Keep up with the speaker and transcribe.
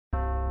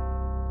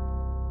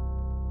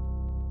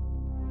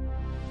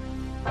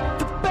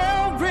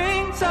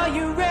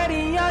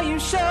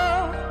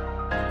show.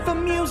 For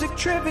music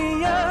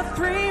trivia,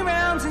 3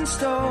 rounds in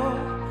store.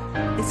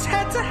 It's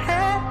head to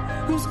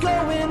head, who's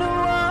going to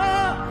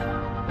war?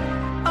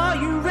 Are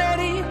you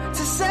ready to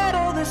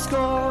settle the score?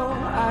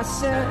 I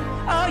said,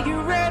 are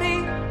you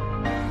ready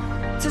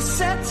to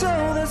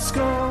settle the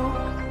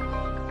score?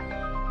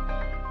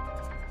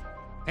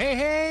 Hey,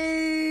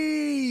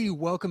 hey!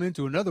 Welcome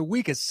into another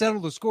week at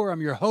Settle the Score.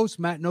 I'm your host,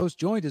 Matt Nose,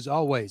 joined as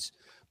always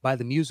by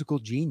the musical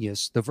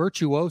genius, the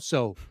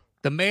virtuoso,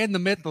 the man, the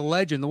myth, the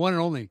legend, the one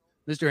and only,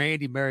 Mr.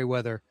 Andy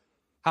Merriweather.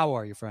 How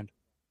are you, friend?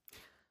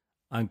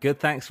 I'm good,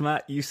 thanks,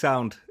 Matt. You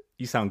sound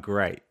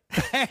great.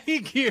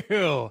 Thank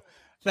you.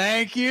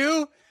 Thank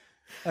you.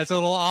 That's a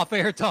little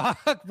off-air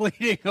talk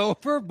bleeding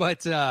over,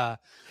 but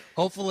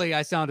hopefully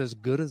I sound as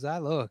good as I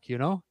look, you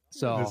know?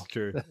 So That's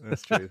true.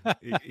 That's true.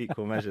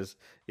 Equal measures.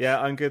 Yeah,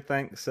 I'm good,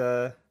 thanks.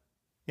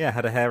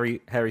 Had a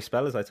hairy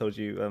spell, as I told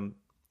you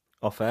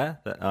off air.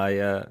 That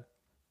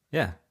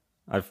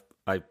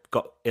I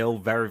got ill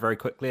very, very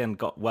quickly and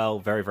got well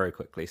very, very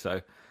quickly.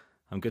 So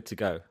I'm good to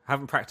go.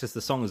 Haven't practiced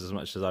the songs as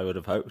much as I would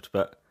have hoped,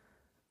 but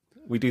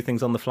we do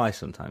things on the fly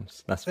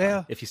sometimes. That's fine.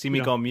 Yeah, if you see me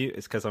go on mute,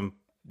 it's because I'm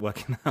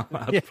working out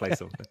how to play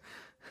something.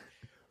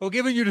 Well,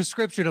 given your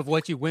description of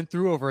what you went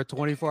through over a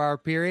 24-hour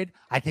period,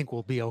 I think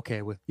we'll be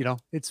okay with,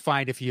 it's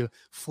fine if you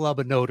flub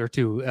a note or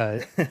two.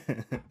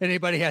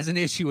 Anybody has an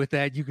issue with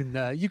that, you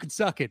can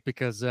suck it,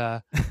 because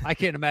I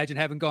can't imagine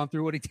having gone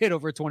through what he did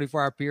over a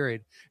 24-hour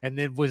period and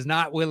then was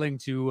not willing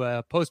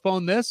to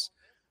postpone this.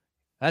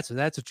 That's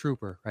a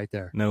trooper right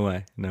there. No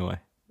way.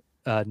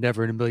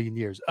 Never in a million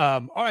years.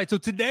 All right, so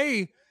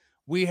today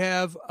we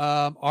have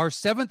our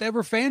 7th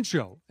ever fan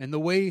show. And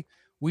the way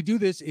we do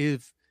this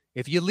is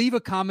if you leave a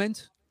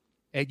comment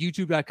at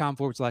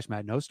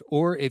youtube.com/MattNost,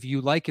 or if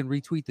you like and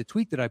retweet the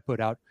tweet that I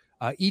put out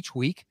each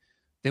week,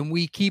 then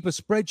we keep a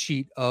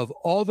spreadsheet of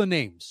all the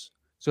names.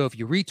 So if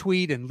you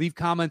retweet and leave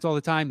comments all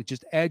the time,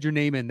 just add your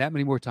name in that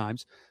many more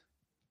times.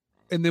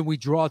 And then we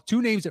draw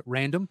 2 names at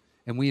random,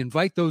 and we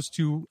invite those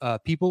 2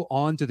 people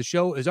on to the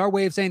show as our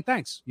way of saying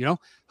thanks,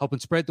 helping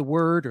spread the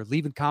word or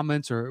leaving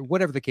comments or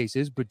whatever the case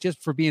is, but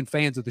just for being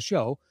fans of the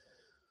show.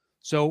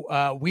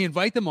 So we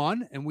invite them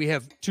on, and we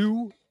have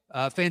 2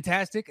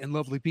 fantastic and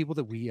lovely people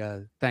that we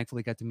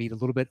thankfully got to meet a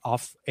little bit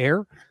off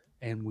air,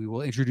 and we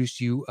will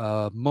introduce you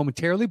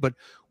momentarily, but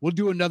we'll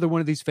do another one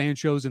of these fan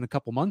shows in a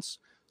couple months.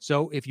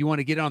 So if you want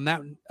to get on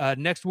that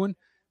next one,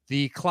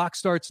 the clock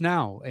starts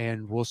now,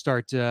 and we'll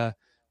start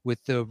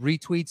with the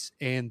retweets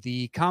and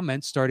the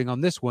comments starting on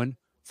this one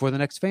for the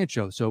next fan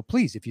show. So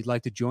please, if you'd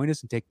like to join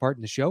us and take part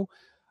in the show,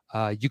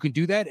 you can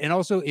do that. And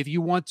also, if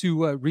you want to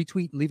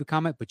retweet and leave a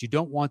comment, but you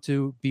don't want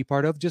to be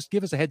part of, just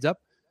give us a heads up,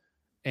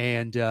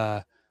 and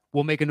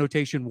we'll make a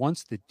notation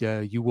once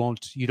that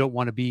you don't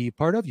want to be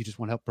part of. You just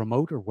want to help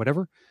promote or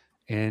whatever.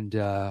 And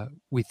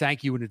we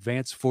thank you in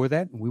advance for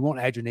that. And we won't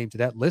add your name to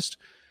that list.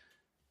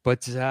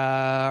 But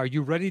are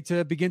you ready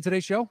to begin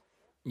today's show?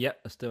 Yep,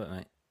 let's do it,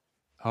 mate.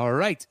 All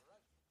right.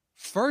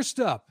 First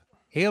up,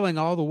 hailing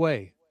all the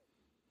way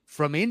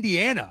from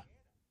Indiana,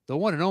 the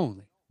one and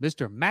only,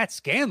 Mr. Matt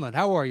Scanlon.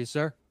 How are you,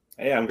 sir?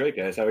 Hey, I'm great,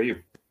 guys. How are you?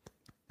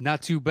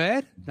 Not too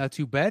bad. Not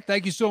too bad.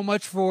 Thank you so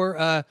much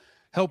for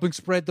helping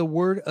spread the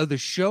word of the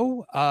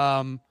show.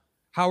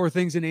 How are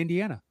things in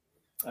Indiana?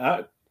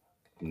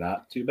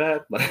 Not too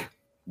bad.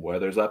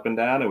 Weather's up and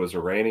down. It was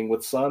raining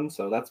with sun,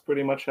 so that's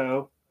pretty much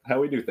how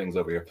we do things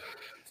over here.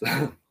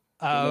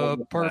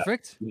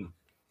 Perfect.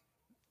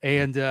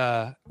 And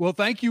well,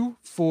 thank you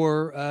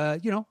for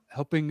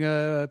helping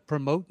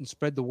promote and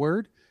spread the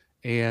word.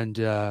 And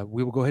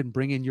we will go ahead and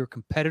bring in your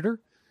competitor.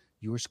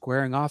 You are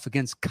squaring off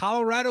against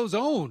Colorado's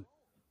own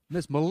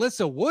Miss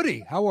Melissa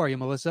Woody. How are you,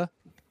 Melissa?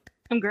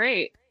 I'm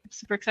great. I'm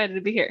super excited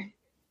to be here.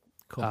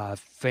 Cool.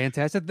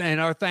 Fantastic. And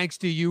our thanks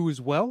to you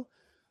as well.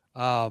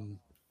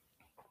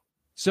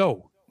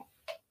 So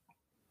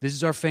this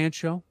is our fan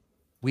show.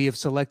 We have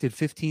selected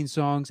 15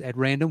 songs at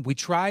random. We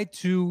tried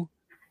to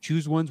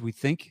choose ones we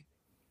think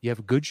you have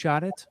a good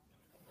shot at.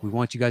 We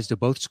want you guys to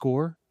both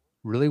score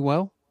really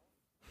well.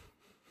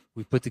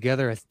 We put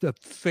together a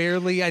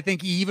fairly, I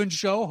think, even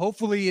show.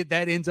 Hopefully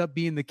that ends up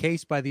being the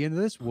case by the end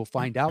of this. We'll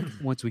find out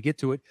once we get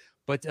to it.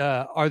 But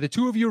are the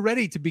 2 of you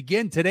ready to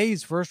begin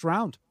today's first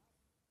round?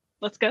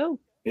 Let's go.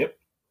 Yep.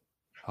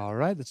 All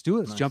right, let's do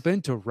it. Let's jump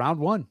into round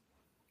 1.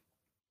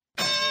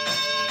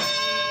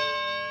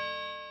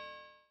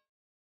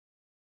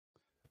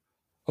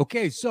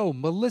 Okay, so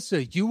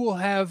Melissa, you will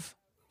have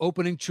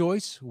opening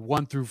choice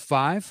 1 through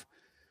 5.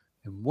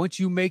 And once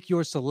you make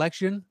your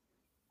selection,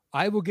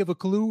 I will give a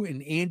clue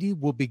and Andy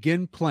will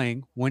begin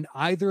playing. When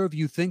either of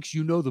you thinks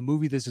you know the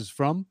movie this is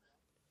from,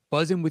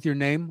 buzz in with your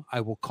name.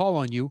 I will call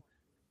on you,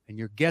 and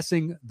you're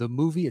guessing the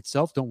movie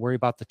itself. Don't worry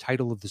about the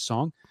title of the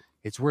song.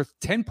 It's worth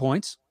 10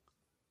 points.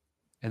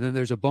 And then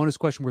there's a bonus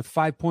question worth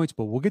 5 points,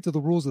 but we'll get to the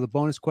rules of the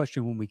bonus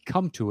question when we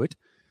come to it.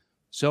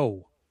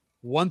 So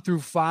 1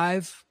 through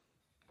 5.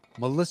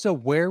 Melissa,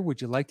 where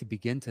would you like to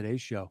begin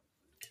today's show?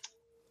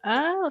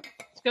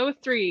 Let's go with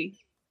 3.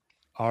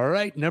 All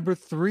right, number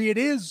 3 it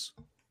is.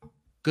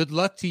 Good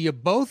luck to you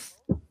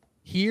both.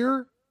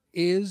 Here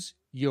is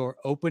your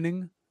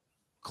opening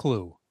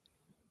clue?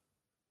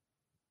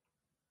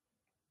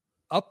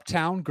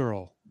 Uptown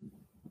Girl.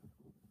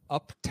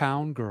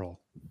 Uptown Girl.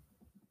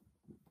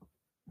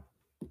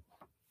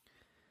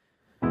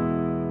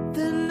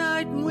 The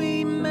night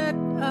we met,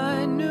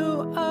 I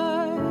knew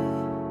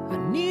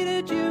I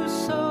needed you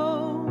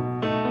so.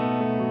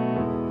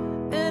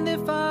 And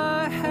if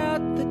I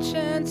had the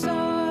chance,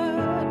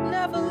 I'd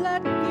never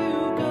let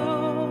you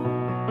go.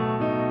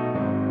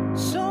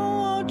 So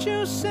won't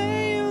you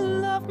say you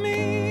love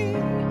me?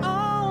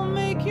 I'll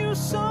make you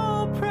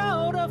so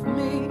proud of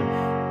me.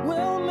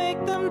 We'll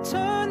make them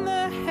turn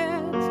their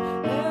heads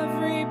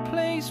every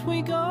place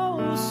we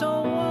go.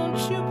 So won't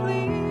you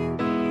please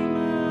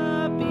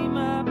be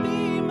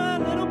my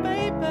little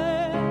baby,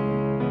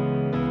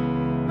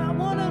 my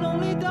one and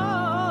only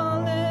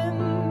darling.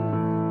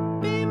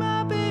 Be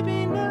my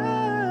baby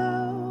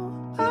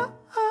now. Oh,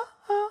 oh,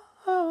 oh,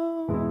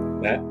 oh.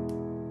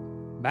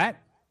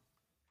 Matt?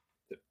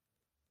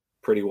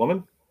 Pretty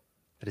Woman.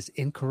 That is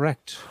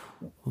incorrect.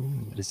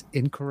 That is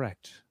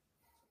incorrect.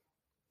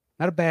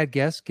 Not a bad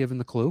guess, given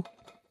the clue.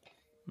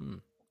 I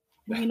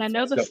mean, I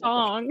know the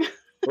song.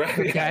 Right.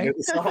 Okay. I knew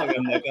the song.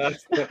 I'm like,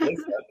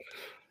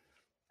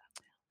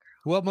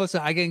 Well,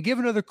 Melissa, I can give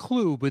another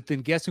clue, but then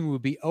guessing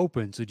would be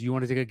open. So do you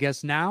want to take a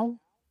guess now?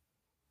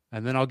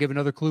 And then I'll give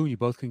another clue and you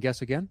both can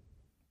guess again?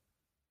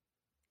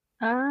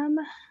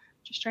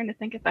 Just trying to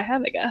think if I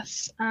have a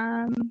guess.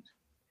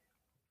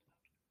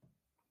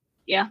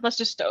 Yeah, let's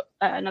just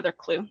another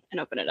clue and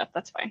open it up.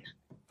 That's fine.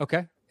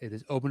 Okay. It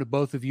is open to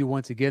both of you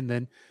once again.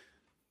 Then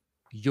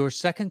your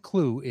second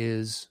clue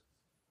is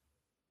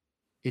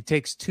it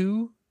takes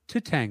two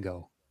to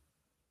tango.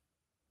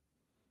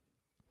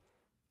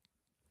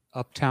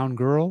 Uptown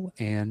Girl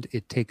and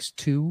It Takes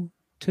Two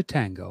to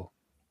Tango.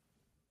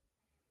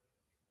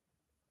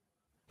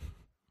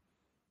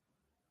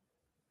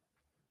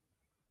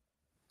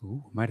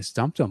 Ooh, might have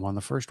stumped him on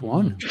the first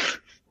one.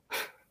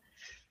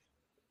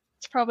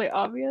 It's probably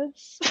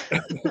obvious.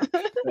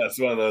 that's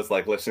one of those,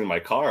 like, listening to my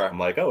car. I'm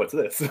like, oh, what's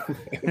this?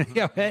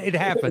 Yeah, it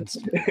happens.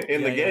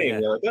 In the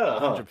game, you're like, oh,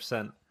 huh.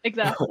 100%.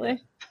 Exactly.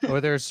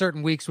 Or there are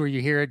certain weeks where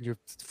you hear it and you're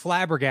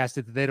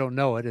flabbergasted that they don't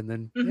know it. And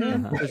then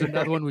there's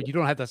another one where you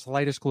don't have the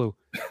slightest clue.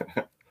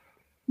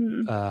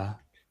 All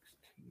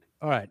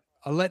right.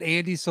 I'll let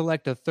Andy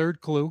select a third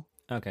clue.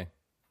 Okay.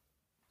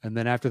 And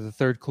then after the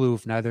third clue,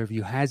 if neither of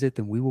you has it,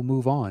 then we will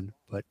move on.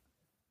 But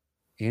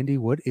Andy,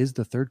 what is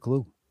the third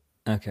clue?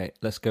 Okay,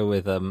 let's go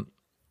with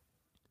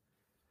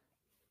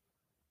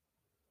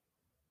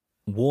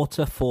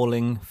Water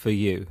Falling for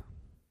You.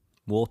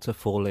 Water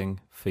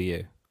Falling for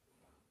You.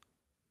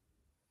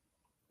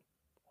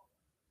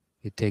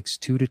 It Takes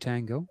Two to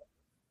Tango.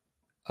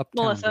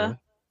 Uptown Melissa. Girl.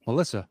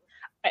 Melissa.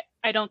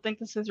 I don't think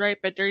this is right,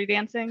 but Dirty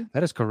Dancing.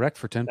 That is correct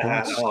for 10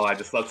 points. Oh, I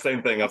just thought the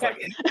same thing. I was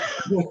like,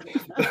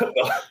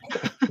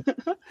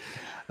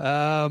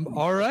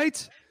 All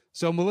right.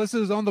 So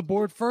Melissa is on the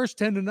board first,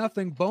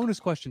 10-0. Bonus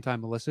question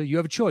time, Melissa. You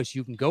have a choice.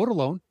 You can go it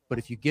alone, but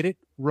if you get it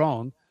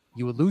wrong,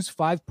 you would lose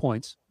 5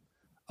 points.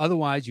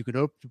 Otherwise, you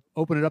can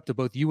open it up to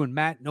both you and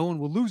Matt. No one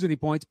will lose any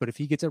points, but if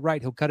he gets it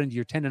right, he'll cut into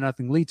your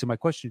 10-0 lead. So my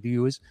question to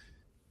you is,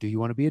 do you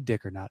want to be a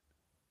dick or not?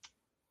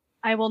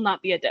 I will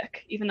not be a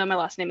dick, even though my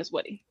last name is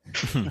Woody.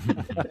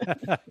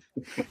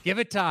 Give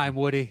it time,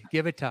 Woody.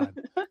 Give it time.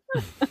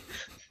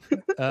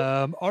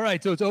 All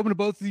right. So it's open to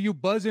both of you.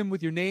 Buzz in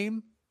with your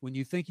name when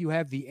you think you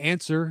have the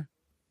answer.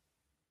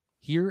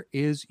 Here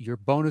is your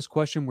bonus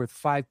question worth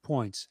 5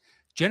 points.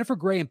 Jennifer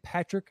Grey and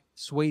Patrick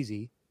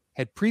Swayze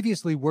had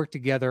previously worked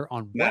together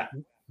on what?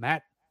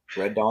 Matt.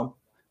 Red Dawn.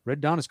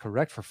 Red Dawn is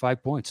correct for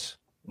 5 points.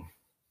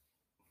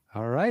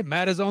 All right.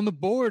 Matt is on the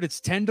board.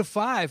 It's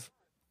 10-5.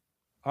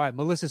 All right,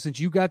 Melissa, since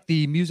you got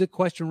the music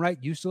question right,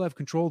 you still have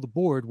control of the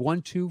board.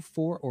 1, 2,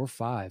 4, or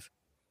 5.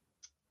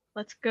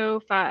 Let's go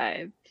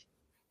 5.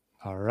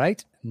 All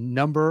right.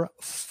 Number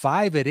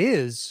 5 it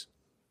is.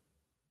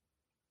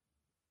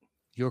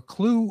 Your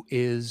clue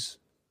is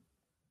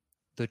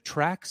The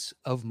Tracks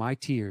of My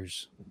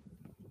Tears.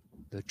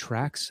 The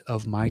Tracks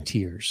of My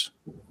Tears.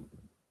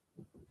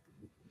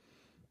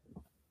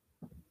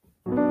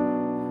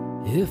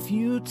 If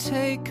you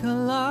take a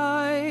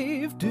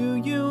life, do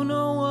you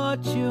know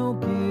what you'll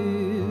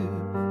give?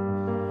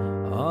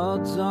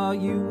 Odds are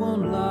you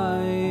won't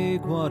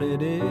like what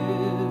it is.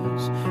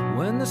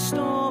 When the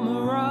storm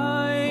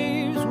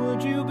arrives,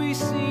 would you be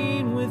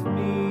seen with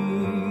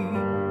me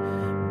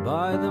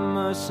by the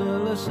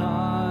merciless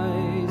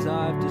eyes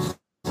I've deceived?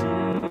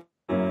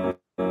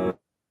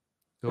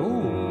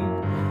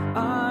 Oh,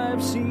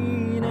 I've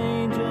seen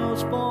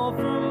angels fall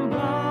from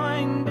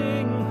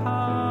blinding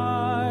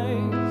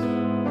heights,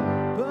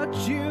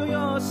 but you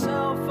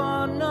yourself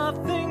are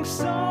nothing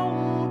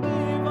so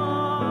divine.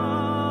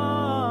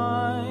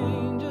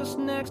 Just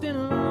next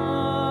in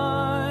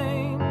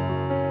line,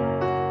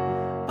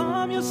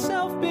 arm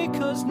yourself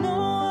because no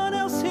one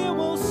else here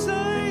will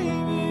save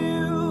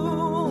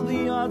you.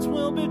 The odds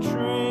will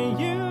betray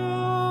you,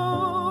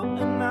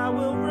 and I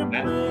will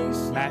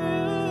replace Matt. you.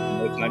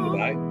 No Time to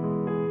Die.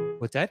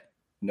 what's that?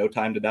 No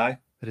Time to Die.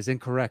 That is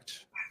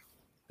incorrect.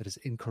 That is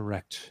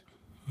incorrect.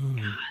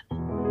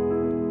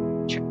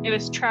 It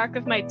was Track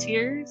of My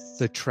Tears.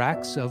 The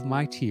Tracks of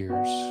My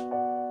Tears.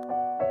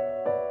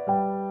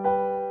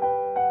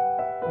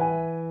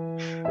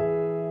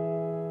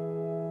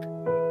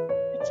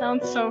 It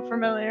sounds so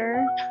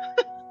familiar.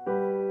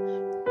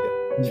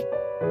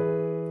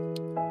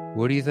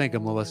 What do you think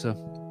of, Melissa?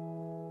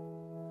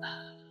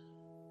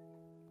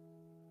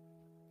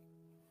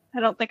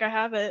 I don't think I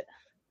have it.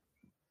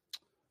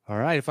 All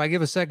right. If I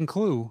give a second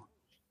clue,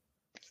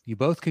 you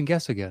both can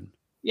guess again.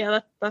 Yeah,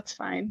 that's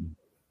fine.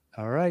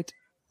 All right.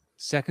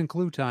 Second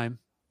clue time.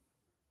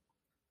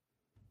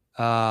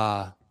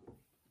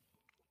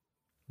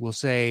 We'll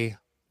say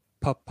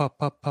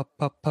poker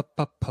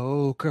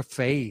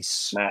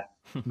face.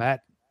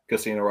 Matt.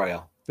 Casino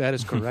Royale. That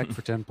is correct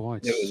for 10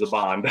 points. It was a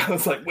Bond. I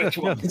was like, which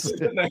one?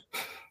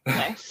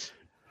 Nice.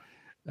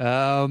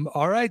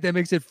 All right. That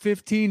makes it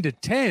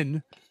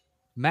 15-10.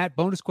 Matt,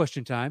 bonus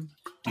question time.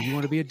 Do you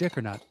want to be a dick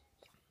or not?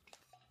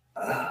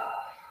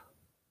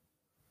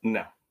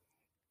 No.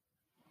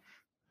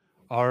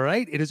 All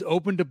right. It is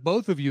open to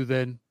both of you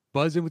then.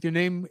 Buzz in with your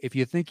name. If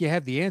you think you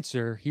have the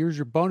answer, here's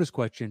your bonus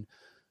question.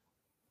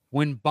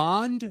 When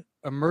Bond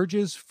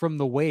emerges from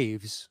the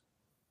waves,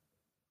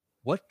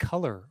 what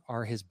color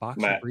are his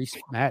boxer briefs?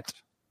 Matt.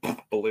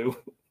 Blue.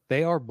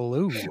 They are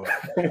blue.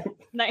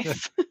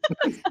 Nice.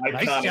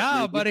 Nice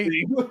job,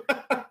 buddy.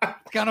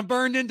 It's kind of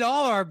burned into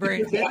all our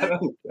brains. Yeah.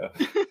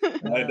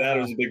 My dad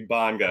was a big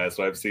Bond guy,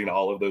 so I've seen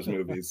all of those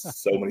movies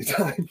so many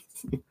times.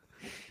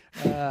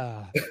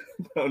 I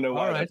don't know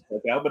why that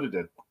stuck out, but it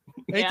did.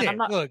 I'm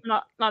not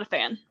a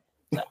fan.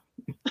 So.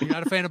 You're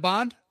not a fan of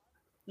Bond?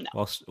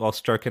 No. While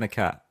stroking a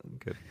cat.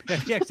 Good.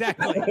 Yeah,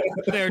 exactly.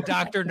 There,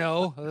 Dr.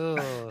 No.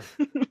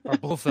 Or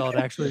Blofeld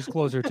actually is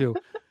closer too.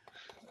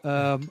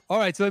 All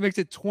right, so that makes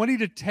it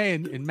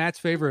 20-10 in Matt's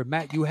favor.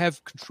 Matt, you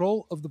have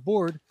control of the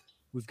board.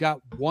 We've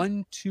got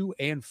 1, 2,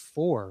 and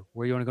 4.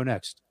 Where do you want to go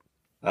next?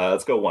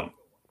 Let's go 1.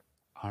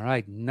 All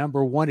right,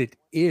 number 1 it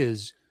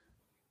is.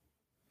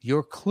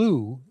 Your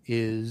clue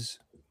is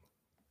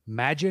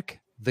Magic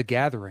the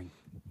Gathering.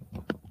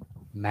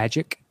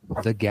 Magic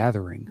the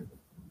Gathering.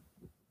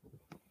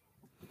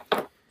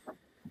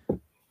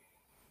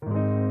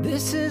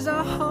 This is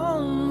our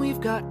home.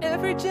 We've got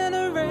every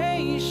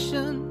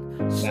generation.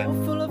 So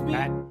full of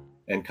Matt.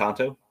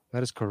 Encanto.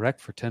 That is correct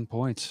for 10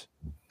 points.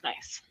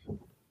 Nice.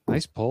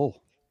 Nice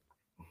pull.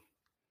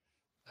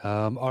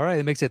 All right,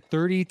 it makes it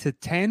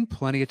 30-10.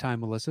 Plenty of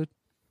time, Melissa.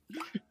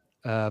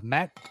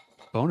 Matt,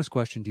 bonus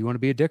question. Do you want to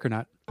be a dick or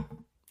not?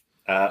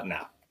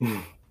 No.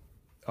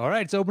 All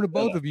right, it's open to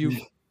both of you.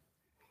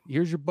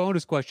 Here's your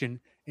bonus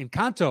question.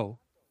 Encanto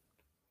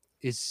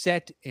is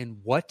set in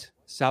what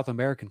South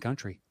American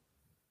country?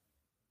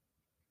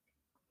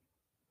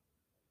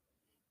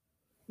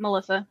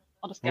 Melissa.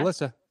 I'll just guess.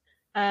 Melissa.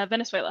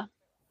 Venezuela.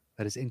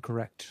 That is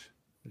incorrect.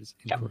 That is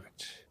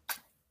incorrect.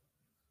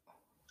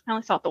 I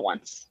only saw it the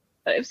once,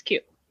 but it was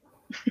cute.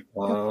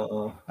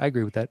 I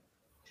agree with that.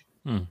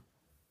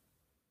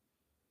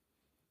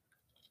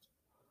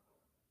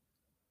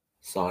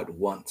 Saw it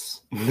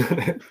once.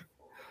 It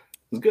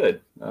was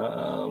good.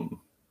 All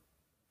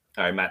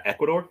right, Matt.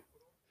 Ecuador.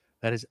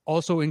 That is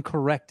also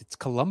incorrect. It's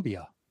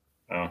Colombia.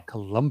 Oh.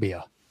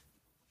 Colombia.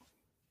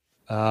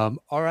 All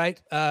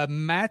right,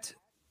 Matt.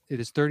 It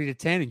is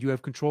 30-10, and you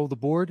have control of the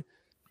board.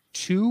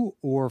 2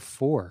 or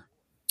 4?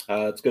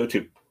 Let's go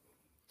 2.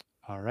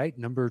 All right,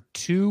 number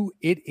 2.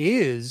 It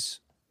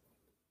is.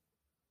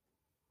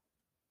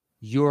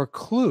 Your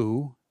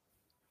clue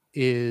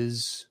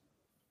is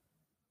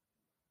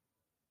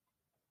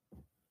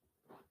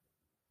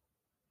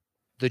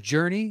the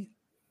journey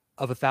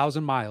of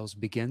 1,000 miles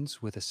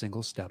begins with a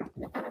single step.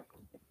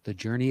 The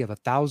journey of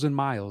 1,000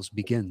 miles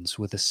begins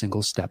with a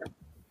single step.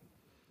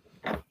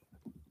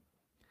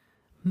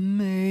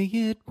 May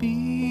it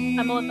be.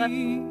 Melissa.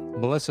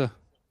 Melissa.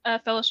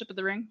 Fellowship of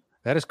the Ring.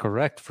 That is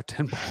correct for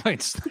 10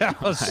 points.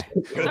 That was...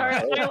 Sorry,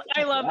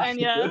 I love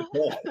Enya.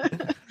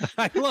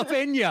 I love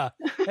Enya.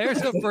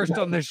 There's the first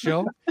on this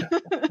show.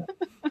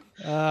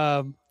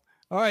 All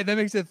right, that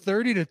makes it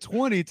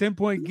 30-20,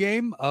 10-point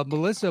game.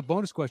 Melissa,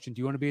 bonus question. Do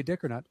you want to be a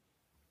dick or not?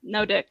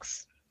 No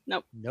dicks.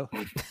 Nope. No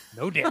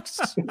dicks.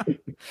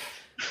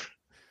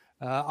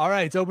 All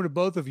right, it's open to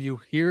both of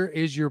you. Here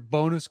is your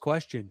bonus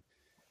question.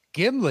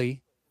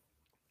 Gimli,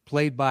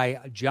 played by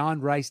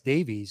John Rhys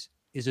Davies,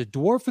 is a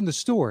dwarf in the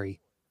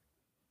story,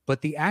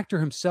 but the actor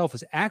himself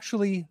is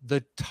actually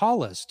the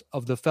tallest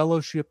of the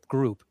Fellowship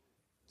group,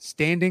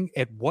 standing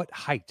at what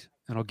height?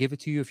 And I'll give it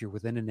to you if you're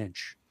within an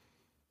inch.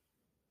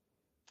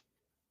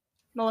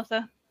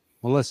 Melissa.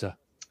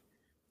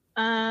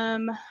 I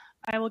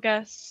will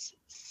guess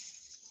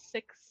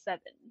 6'7".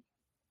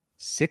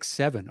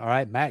 6'7". All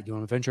right, Matt, you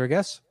want to venture a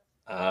guess?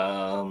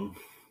 I'll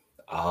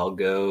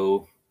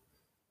go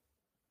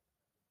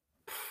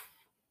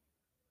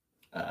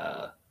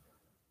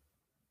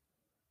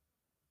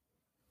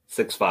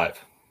 6'5".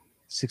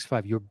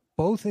 6'5". You're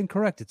both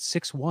incorrect. It's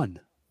 6'1".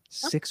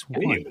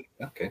 6'1".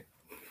 Okay.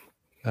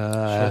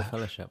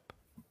 Fellowship.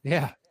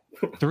 Yeah.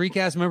 3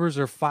 cast members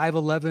are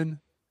 5'11",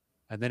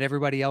 and then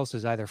everybody else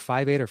is either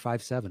 5'8" or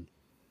 5'7".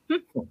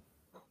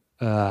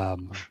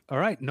 All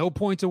right, no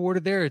points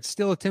awarded there. It's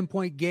still a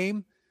 10-point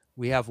game.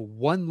 We have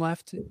 1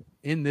 left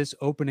in this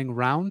opening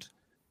round.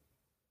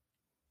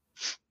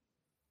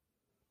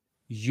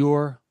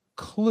 Your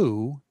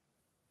clue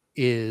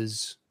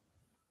is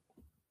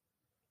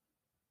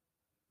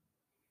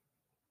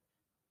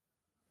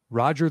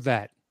Roger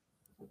That.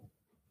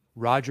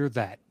 Roger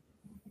That.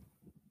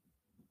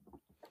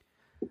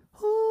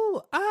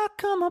 Ooh, I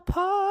come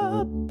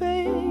apart,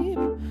 babe,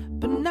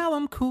 but now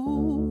I'm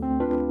cool.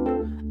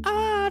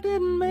 I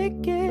didn't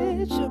make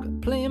it, sugar,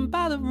 playing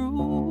by the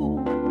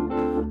rule.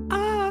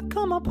 I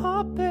come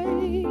apart,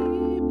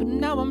 babe, but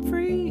now I'm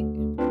free.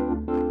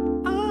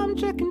 I'm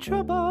checking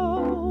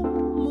trouble,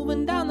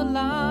 moving down the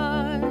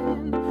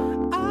line.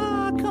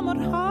 I come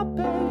apart,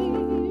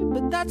 babe,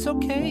 but that's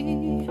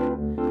okay.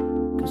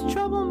 'Cause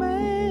trouble,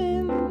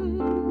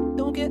 man,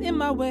 don't get in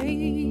my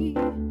way.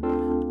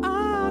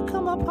 I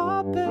come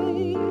apart,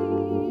 babe,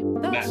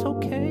 that's Matt.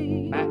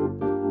 okay.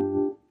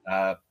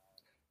 Matt.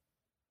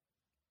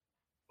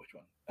 Which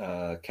one?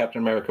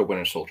 Captain America: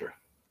 Winter Soldier.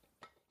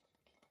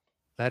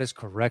 That is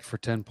correct for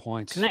 10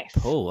 points. Nice.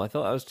 Oh, I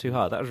thought that was too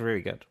hard. That was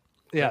really good.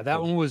 Yeah,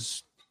 that one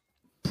was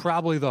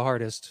probably the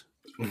hardest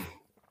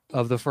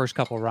of the first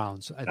couple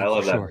rounds. I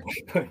love sure.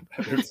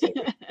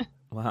 that.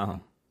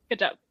 Wow. Good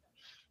job.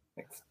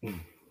 Thanks.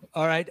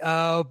 All right,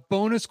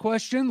 bonus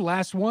question,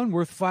 last one,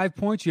 worth 5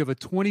 points. You have a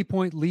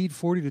 20-point lead,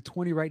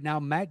 40-20 right now.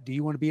 Matt, do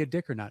you want to be a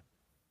dick or not?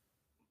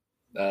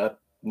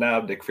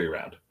 Now, Dick Free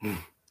round.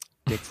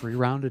 Dick free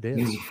round it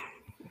is.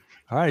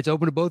 All right, it's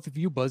open to both of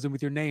you. Buzz in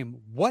with your name.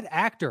 What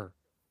actor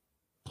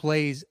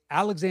plays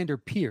Alexander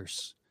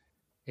Pierce,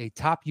 a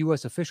top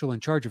U.S. official in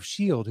charge of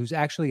S.H.I.E.L.D., who's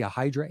actually a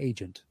Hydra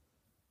agent?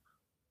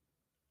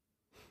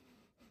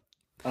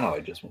 Oh, I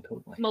just went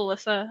totally.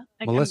 Melissa.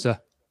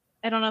 Melissa.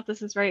 I don't know if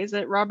this is right. Is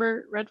it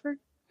Robert Redford?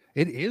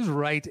 It is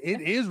right.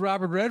 It is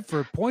Robert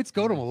Redford. Points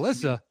go to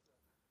Melissa.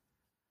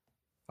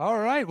 All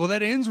right. Well,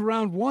 that ends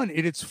round 1.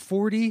 It's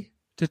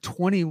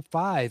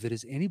 40-25. It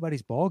is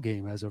anybody's ball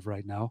game as of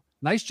right now.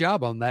 Nice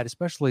job on that,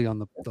 especially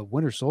on the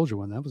Winter Soldier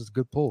one. That was a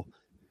good pull.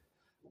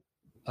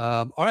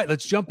 All right.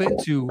 Let's jump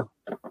into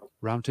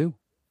round 2.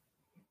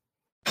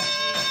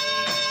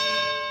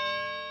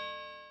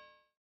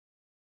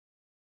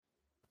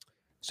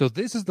 So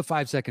this is the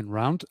 5-second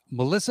round.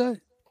 Melissa,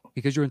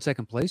 because you're in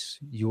second place,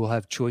 you will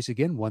have choice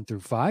again, 1 through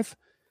 5.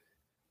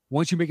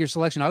 Once you make your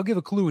selection, I'll give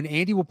a clue, and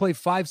Andy will play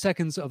 5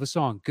 seconds of a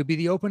song. Could be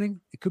the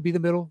opening, it could be the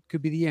middle,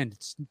 could be the end.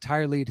 It's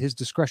entirely at his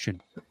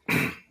discretion.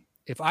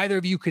 If either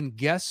of you can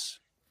guess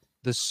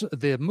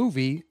the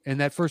movie, and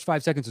that first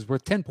 5 seconds is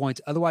worth 10 points.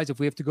 Otherwise, if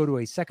we have to go to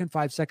a second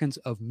 5 seconds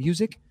of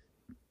music,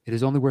 it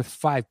is only worth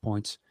 5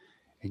 points.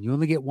 And you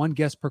only get 1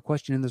 guess per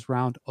question in this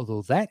round,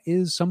 although that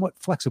is somewhat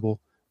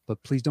flexible.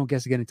 But please don't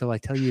guess again until I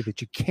tell you that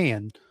you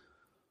can.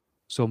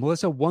 So,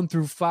 Melissa, 1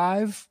 through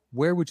 5,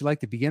 where would you like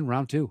to begin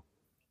round 2?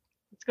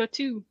 Let's go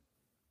 2.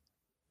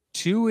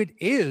 2 it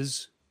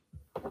is.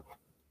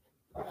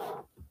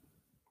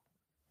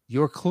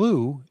 Your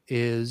clue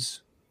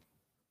is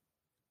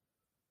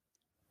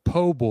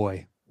Po'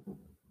 Boy.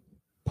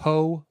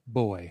 Po'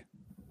 Boy.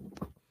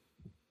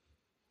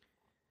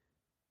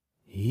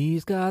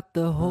 He's got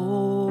the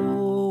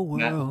whole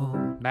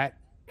world. Matt.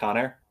 Con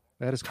Air.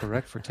 That is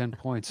correct for 10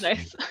 points.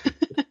 Nice.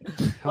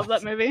 Love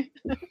that movie.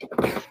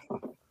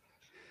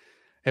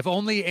 If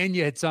only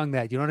Enya had sung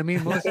that, you know what I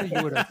mean, Melissa?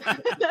 You would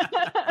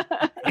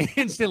have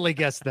instantly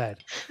guessed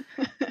that.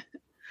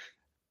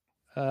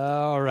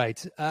 All right.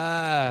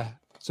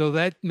 So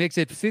that makes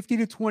it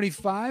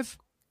 50-25.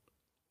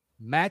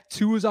 Matt,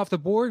 2 is off the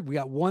board. We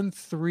got 1,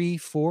 3,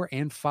 4,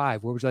 and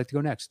 5. Where would you like to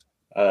go next?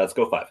 Let's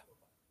go 5.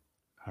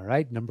 All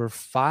right. Number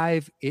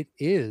 5, it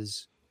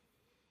is.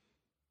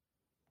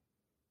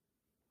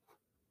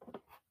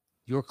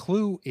 Your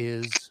clue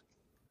is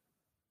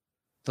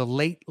The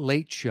Late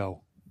Late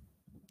Show.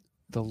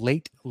 The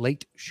Late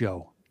Late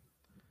Show.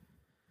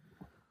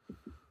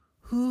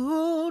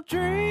 Ooh,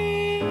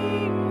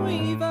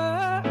 Dreamweaver,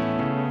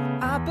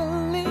 I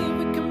believe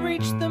we can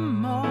reach the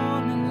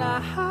morning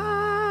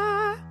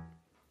light.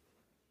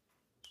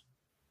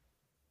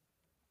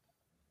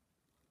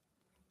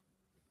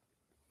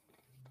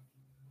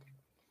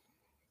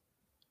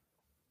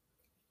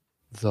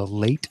 The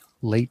Late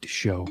Late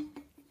Show.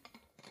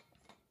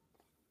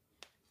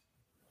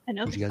 I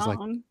know Would the you guys like-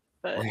 song,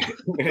 but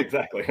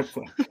Exactly.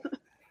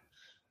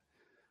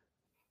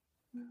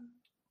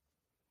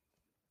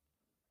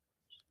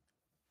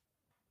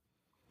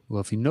 Well,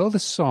 if you know the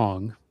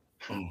song,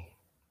 I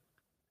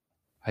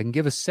can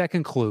give a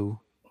second clue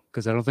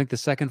because I don't think the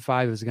second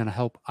 5 is going to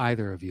help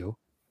either of you.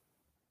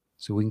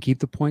 So we can keep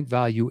the point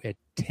value at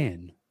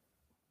 10.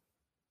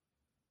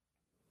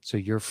 So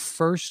your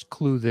first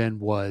clue then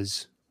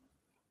was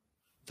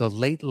The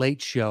Late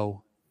Late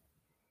Show.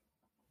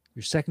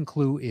 Your second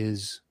clue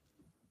is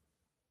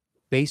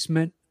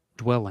Basement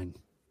Dwelling.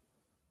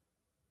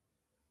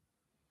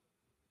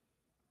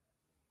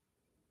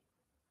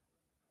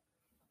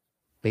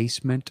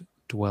 Basement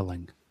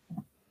Dwelling.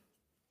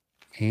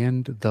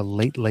 and The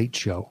Late Late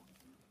Show.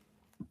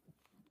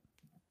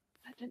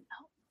 That didn't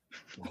help.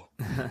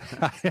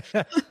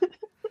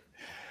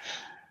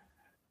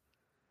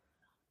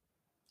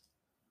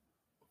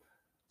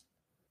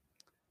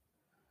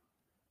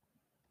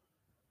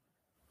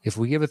 If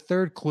we give a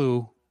third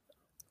clue,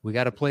 we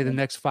got to play the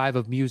next 5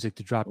 of music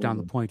to drop down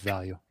the point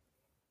value.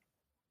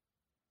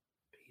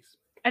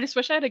 I just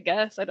wish I had a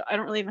guess. I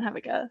don't really even have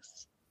a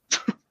guess.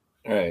 All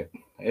right.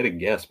 I had a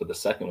guess, but the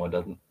second one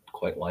doesn't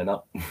quite line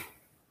up.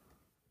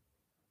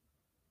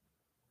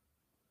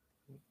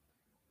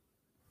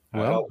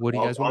 Well, what do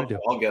you guys want to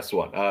do? I'll guess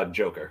one.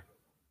 Joker.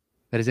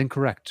 That is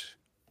incorrect.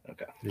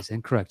 Okay. That is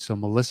incorrect. So,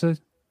 Melissa?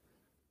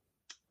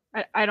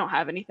 I don't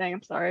have anything.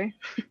 I'm sorry.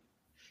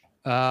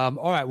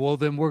 All right. Well,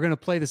 then we're going to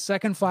play the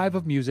second 5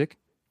 of music.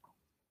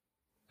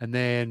 And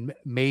then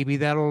maybe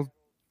that'll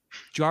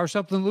jar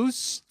something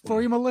loose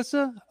for you,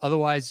 Melissa.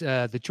 Otherwise,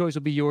 the choice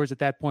will be yours at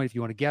that point if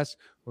you want to guess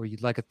or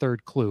you'd like a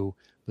third clue.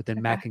 But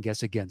then Matt can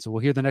guess again. So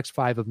we'll hear the next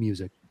 5 of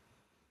music.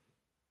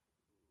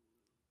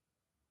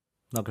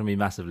 Not going to be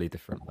massively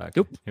different. Though.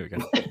 Nope. Here we go.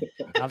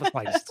 Not the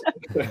slightest.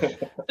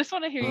 Just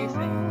want to hear you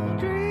sing.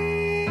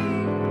 Dreamer,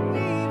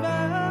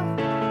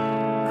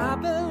 I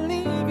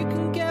believe you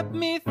can get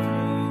me through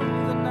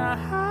the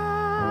night.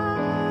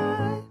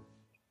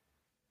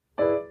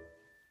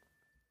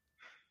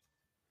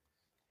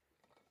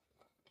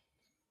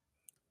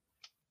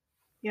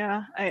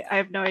 Yeah, I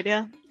have no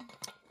idea.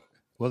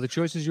 Well, the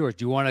choice is yours.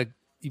 Do you want to?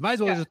 You might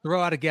as well just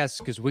throw out a guess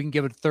because we can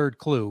give it a third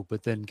clue,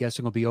 but then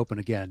guessing will be open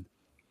again.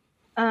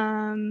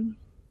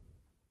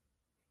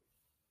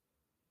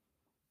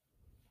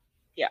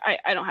 Yeah,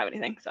 I don't have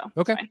anything, so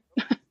okay.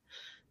 It's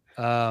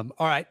fine.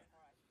 All right.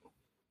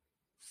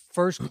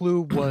 First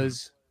clue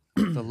was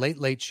The Late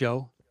Late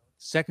Show.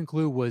 Second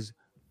clue was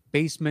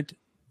basement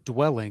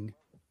dwelling.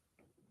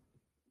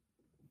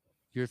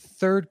 Your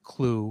third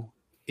clue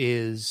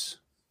is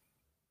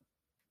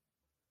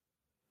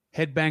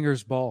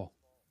Headbangers Ball.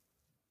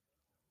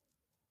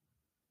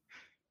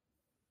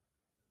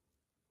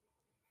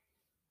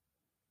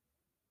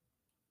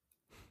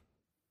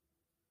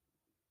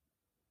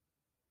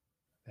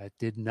 That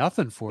did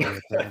nothing for you,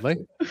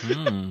 apparently.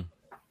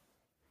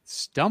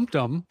 Stumped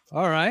them.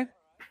 All right.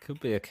 Could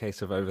be a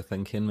case of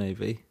overthinking,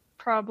 maybe.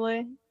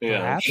 Probably.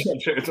 Yeah,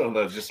 it's on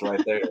the just right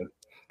there.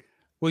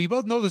 Well, you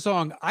both know the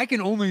song. I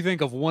can only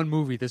think of one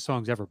movie this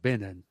song's ever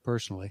been in,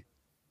 personally.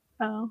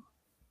 Oh.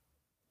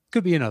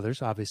 Could be in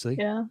others, obviously.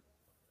 Yeah.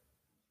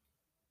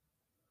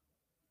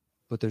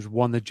 But there's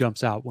one that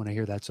jumps out when I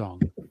hear that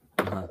song.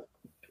 Uh-huh.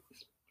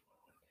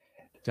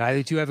 Do either of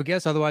you two have a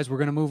guess? Otherwise, we're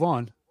going to move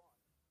on.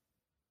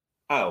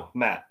 Oh,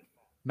 Matt.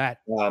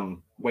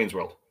 Wayne's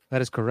World.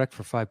 That is correct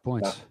for 5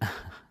 points.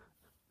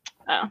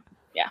 Oh,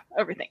 yeah.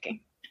 Overthinking.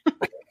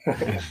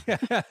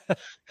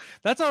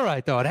 That's all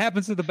right, though. It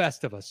happens to the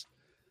best of us.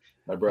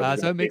 My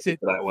brother so it makes it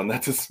that one.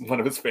 That's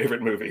one of his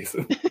favorite movies.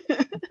 His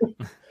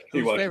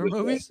favorite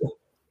movies?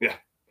 Yeah.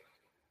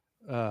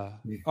 All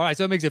right,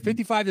 so it makes it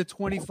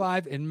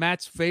 55-25 in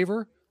Matt's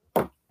favor.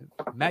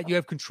 Matt, you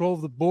have control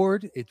of the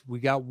board. We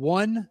got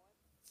 1,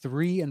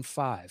 3, and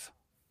 5.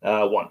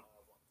 1.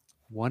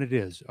 1 it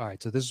is. All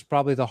right, so this is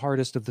probably the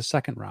hardest of the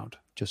second round,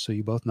 just so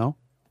you both know.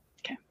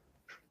 Okay.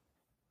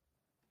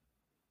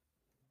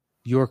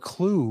 Your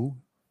clue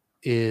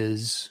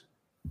is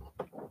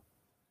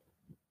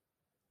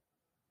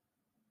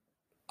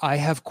I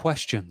have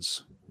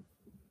questions.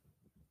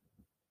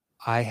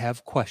 I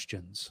have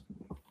questions.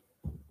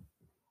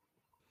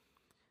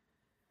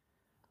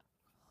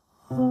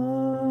 Ave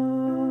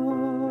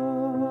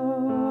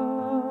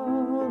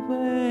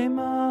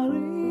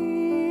Maria.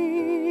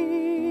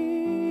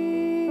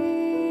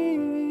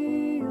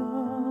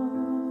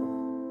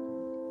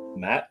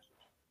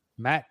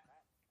 Matt.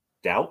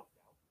 Doubt.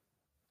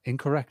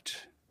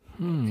 Incorrect.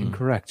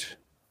 Incorrect.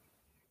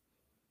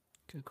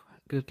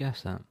 Good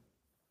guess, that.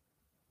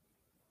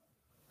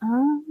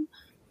 I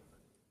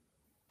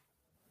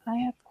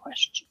have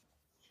questions.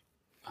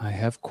 I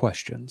have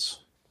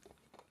questions.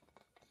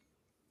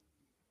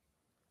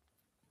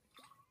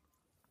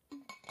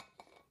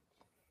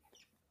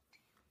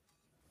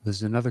 This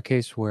is another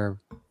case where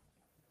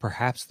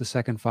perhaps the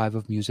second 5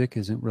 of music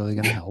isn't really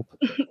going to help.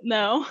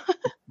 No.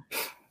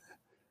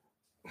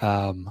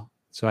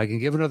 So I can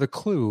give another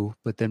clue,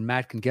 but then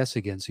Matt can guess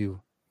again.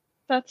 So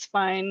That's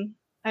fine.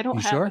 I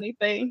don't have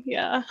anything.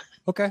 Yeah.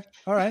 Okay.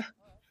 All right.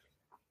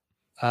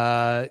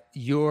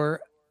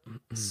 Your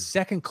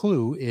second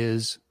clue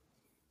is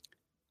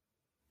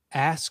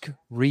Ask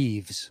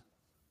Reeves.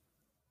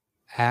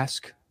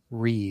 Ask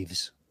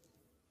Reeves.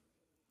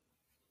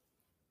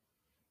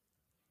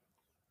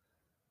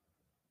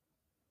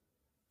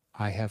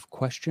 I have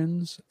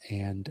questions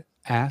and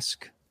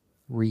Ask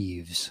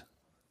Reeves.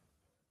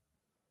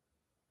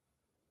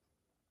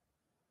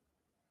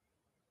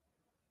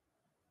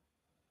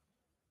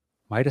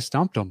 Might have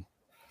stumped him.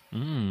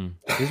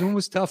 This one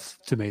was tough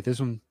to me.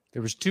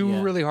 There was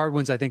 2 really hard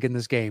ones, I think, in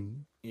this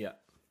game. Yeah.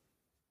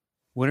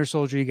 Winter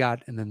Soldier you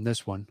got, and then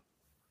this one.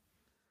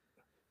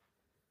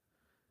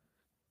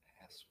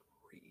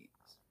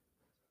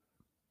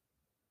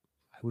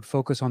 would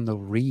focus on the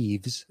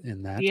Reeves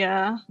in that.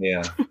 Yeah.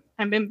 Yeah.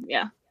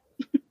 Yeah.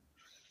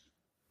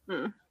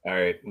 All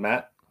right,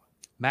 Matt.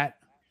 Matt.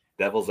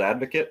 Devil's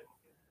Advocate.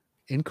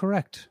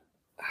 Incorrect.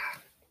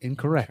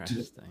 Incorrect.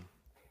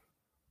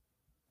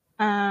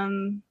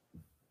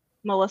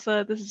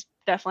 Melissa, this is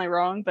definitely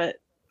wrong, but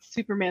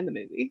Superman the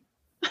movie.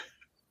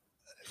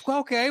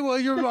 Okay, well,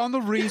 you're on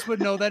the Reeves, but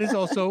no, that is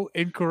also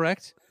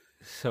incorrect.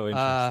 So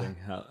interesting.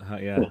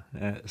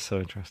 Yeah, so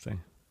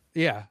interesting.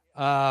 Yeah.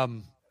 I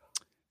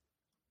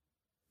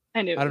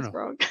knew it was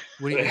wrong.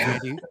 What do you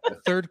do?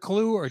 Third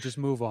clue, or just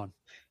move on?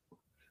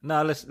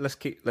 No, let's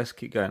keep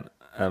going.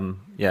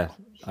 Yeah.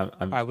 All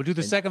right, we'll do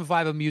the second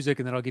 5 of music,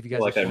 and then I'll give you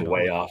guys. I feel like I'm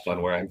way off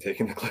on where I'm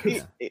taking the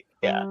clues.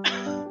 Yeah.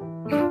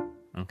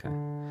 Okay.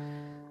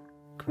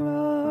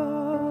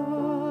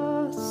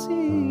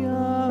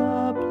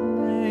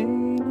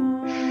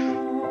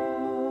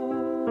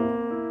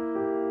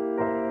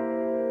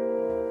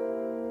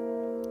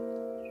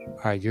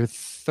 All right, your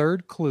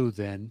third clue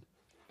then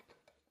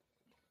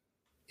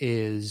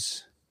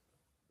is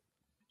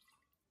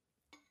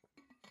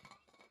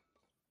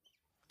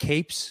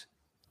capes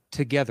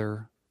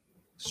together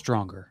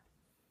stronger.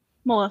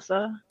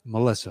 Melissa.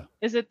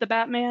 Is it the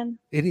Batman?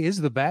 It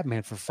is the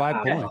Batman for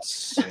 5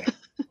 points.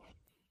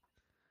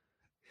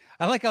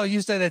 I like how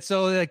you said that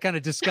so kind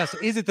of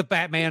disgusting. Is it the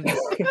Batman?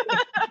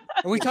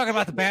 Are we talking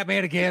about the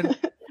Batman again?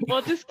 Well,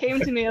 it just came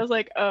to me. I was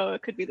like, oh,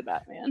 it could be the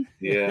Batman.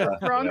 Yeah.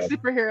 Wrong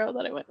superhero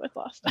that I went with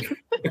last time.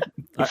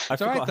 I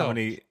forgot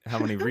how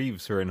many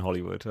Reeves were in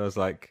Hollywood. I was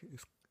like,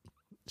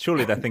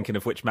 surely they're thinking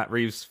of which Matt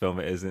Reeves film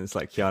it is, and it's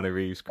like Keanu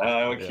Reeves.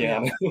 Oh,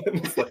 Keanu.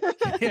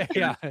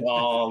 Yeah.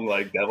 Long,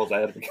 like Devil's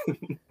Advocate.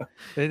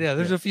 Yeah,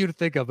 there's a few to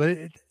think of, but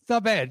it's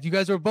not bad. You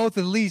guys are both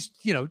at least,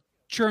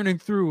 churning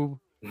through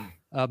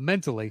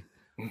mentally.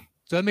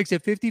 So that makes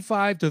it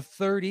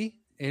 55-30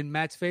 in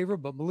Matt's favor.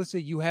 But Melissa,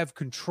 you have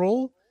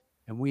control,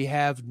 and we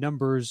have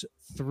numbers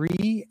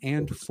 3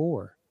 and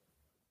 4.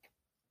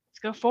 Let's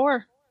go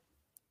 4.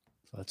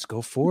 Let's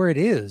go 4 it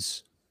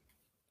is.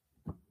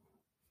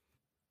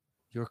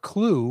 Your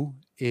clue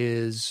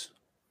is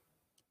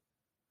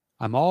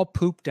I'm all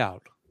pooped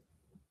out.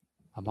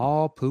 I'm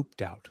all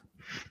pooped out.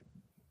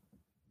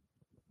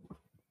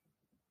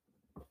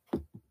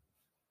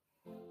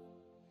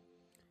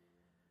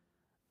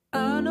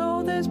 I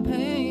know there's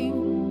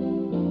pain.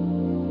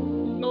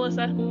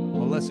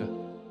 Melissa.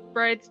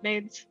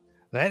 Bridesmaids.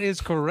 That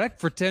is correct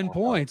for 10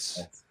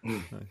 points.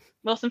 Nice.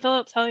 Wilson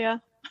Phillips, hell yeah.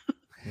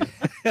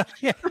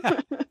 Yeah.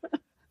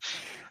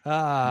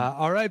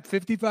 All right,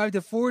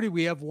 55-40.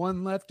 We have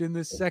one left in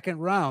this second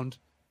round.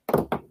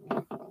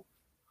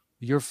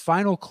 Your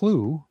final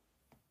clue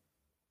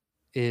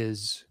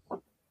is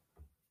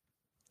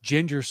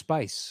ginger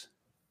spice.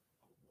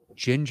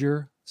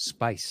 Ginger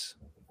spice.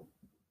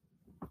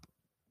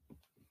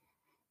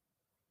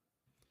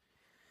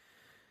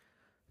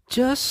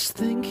 Just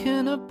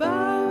thinking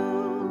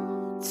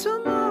about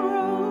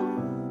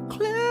tomorrow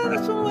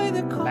clears away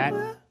the cold.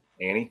 Matt.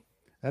 Annie.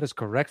 That is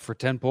correct for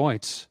 10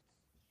 points.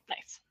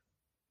 Nice.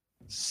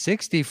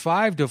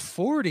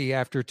 65-40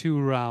 after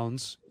 2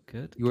 rounds.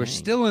 Good. You are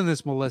still in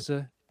this,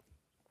 Melissa.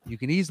 You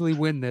can easily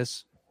win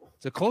this.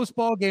 It's a close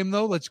ball game,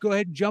 though. Let's go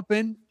ahead and jump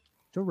in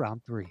to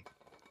round 3.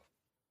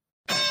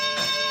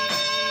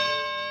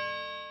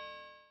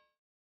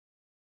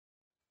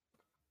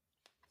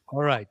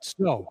 All right.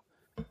 So,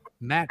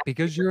 Matt,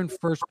 because you're in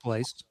first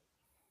place,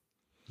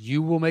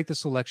 you will make the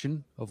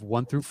selection of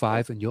 1 through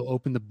 5, and you'll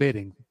open the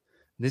bidding.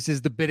 This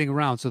is the bidding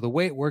round. So the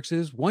way it works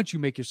is once you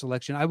make your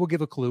selection, I will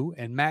give a clue,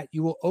 and Matt,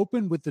 you will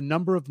open with the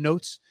number of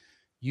notes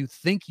you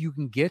think you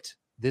can get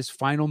this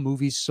final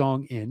movie's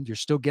song in. You're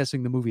still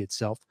guessing the movie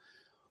itself.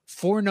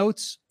 4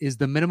 notes is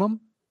the minimum.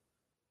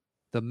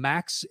 The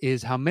max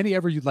is how many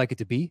ever you'd like it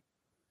to be.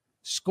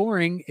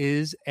 Scoring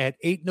is at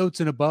 8 notes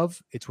and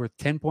above, it's worth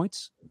 10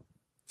 points.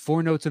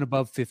 4 notes and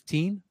above,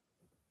 15.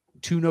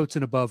 2 notes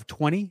and above,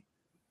 20.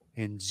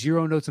 And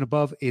 0 notes and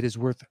above, it is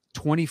worth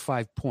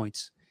 25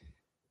 points.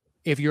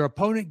 If your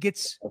opponent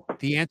gets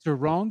the answer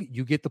wrong,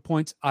 you get the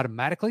points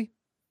automatically.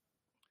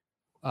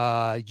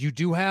 You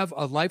do have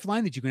a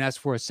lifeline that you can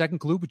ask for a second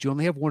clue, but you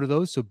only have one of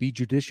those, so be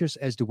judicious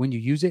as to when you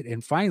use it.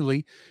 And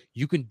finally,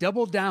 you can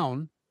double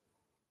down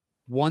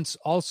once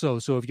also.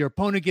 So if your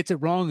opponent gets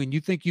it wrong and you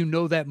think you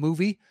know that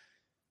movie,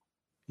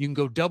 you can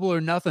go double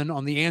or nothing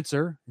on the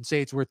answer and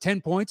say it's worth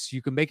 10 points.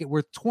 You can make it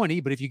worth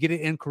 20, but if you get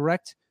it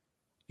incorrect,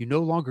 you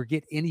no longer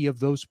get any of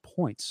those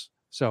points.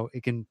 So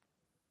it can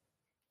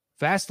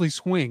vastly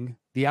swing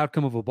the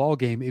outcome of a ball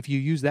game if you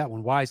use that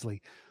one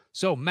wisely.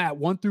 So, Matt,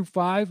 1 through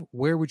 5,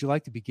 where would you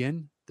like to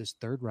begin this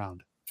third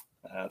round?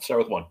 Let's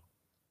start with 1.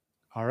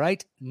 All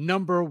right.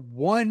 Number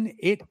 1,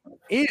 it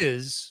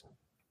is.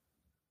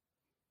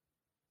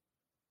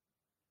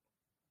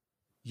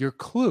 Your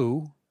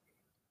clue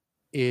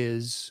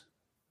is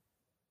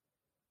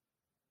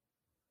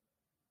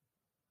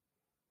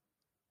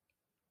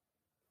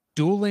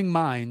Dueling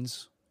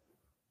Minds,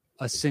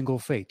 A Single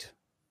Fate.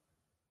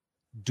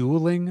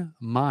 Dueling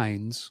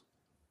Minds,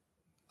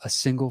 A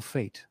Single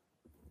Fate.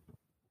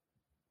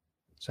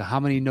 So how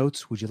many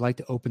notes would you like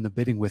to open the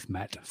bidding with,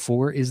 Matt?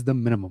 4 is the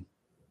minimum.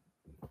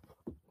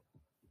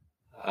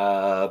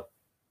 12.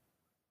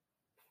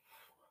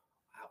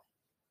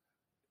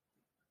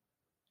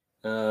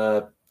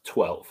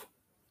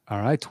 All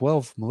right,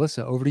 12.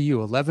 Melissa, over to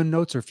you. 11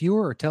 notes or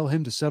fewer, or tell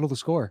him to settle the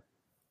score.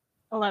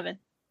 11.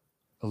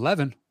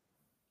 11.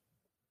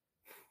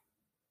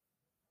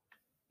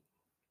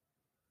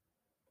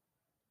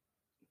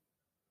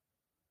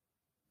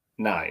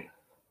 9.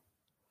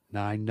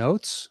 9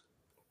 notes.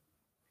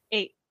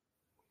 8.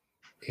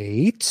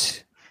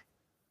 8.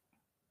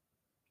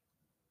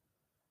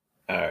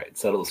 All right,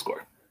 settle the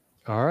score.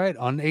 All right,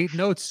 on 8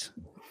 notes.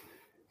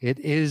 It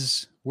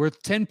is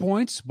worth 10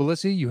 points.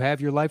 Melissa, you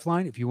have your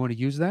lifeline if you want to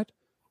use that.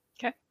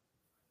 Okay.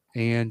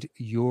 And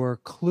your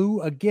clue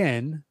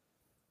again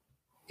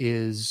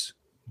is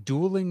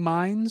Dueling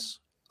Minds,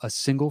 A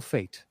Single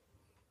Fate.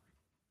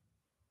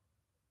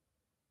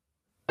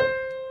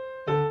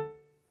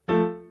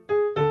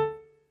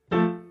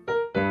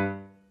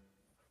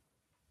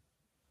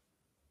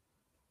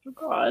 Oh,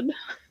 God.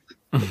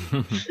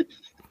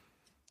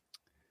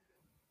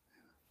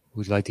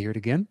 Would you like to hear it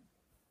again?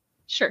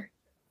 Sure.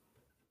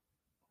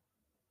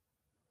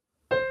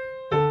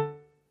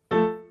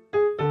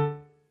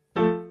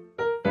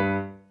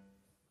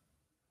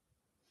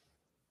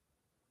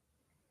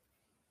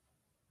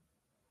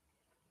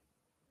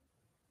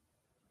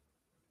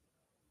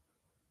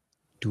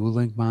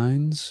 Dueling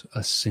Minds,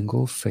 A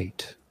Single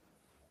Fate.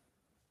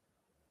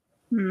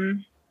 I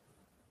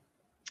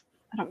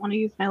don't want to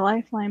use my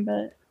lifeline,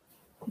 but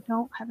I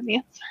don't have an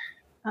answer.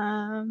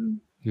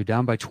 You're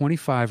down by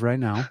 25 right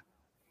now.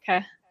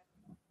 Okay.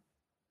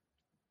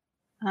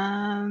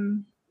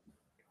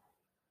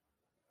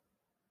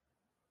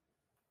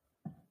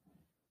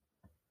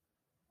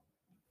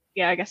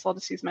 Yeah, I guess I'll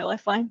just use my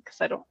lifeline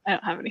because I don't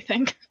have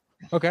anything.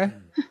 Okay.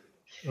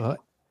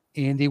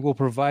 Andy will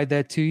provide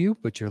that to you,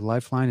 but your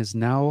lifeline is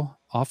now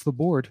off the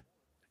board.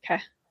 Okay.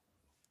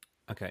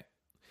 Okay.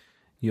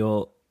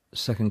 Your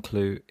second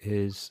clue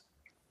is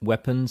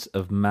weapons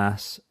of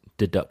mass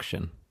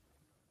deduction.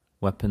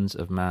 Weapons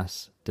of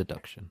mass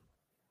deduction.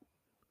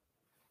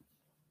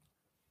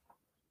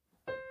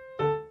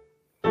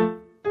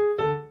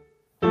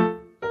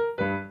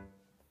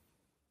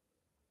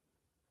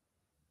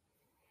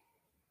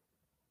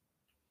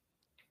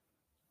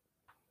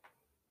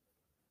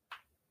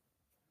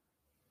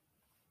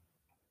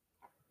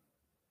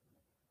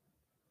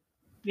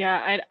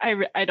 Yeah,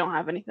 I don't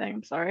have anything.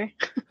 I'm sorry.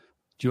 Do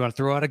you want to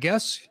throw out a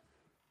guess?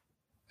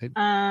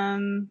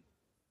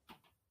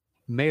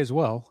 May as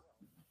well.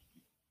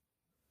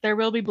 There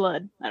will be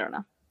blood. I don't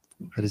know.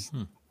 That is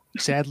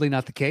sadly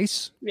not the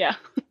case. Yeah.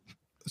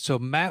 So,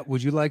 Matt,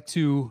 would you like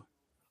to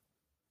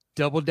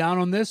double down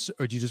on this,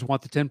 or do you just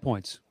want the 10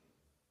 points?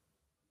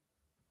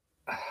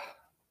 I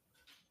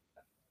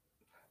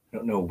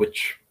don't know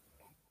which.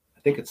 I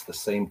think it's the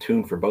same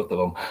tune for both of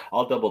them.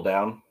 I'll double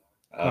down.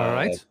 All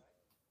right.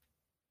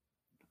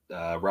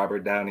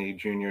 Robert Downey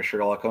Jr.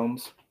 Sherlock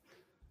Holmes.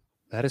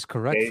 That is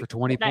correct for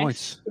 20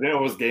 points. I didn't know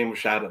it was Game of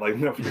Shadow. Like,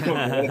 no,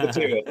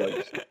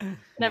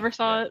 Never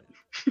saw it.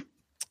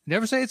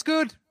 Never say it's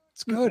good.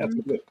 It's good.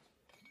 Good.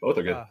 Both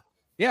are good.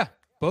 Yeah,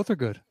 both are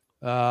good.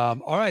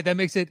 All right, that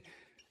makes it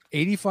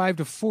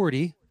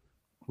 85-40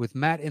 with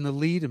Matt in the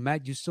lead. And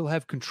Matt, you still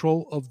have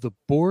control of the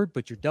board,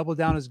 but your double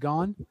down is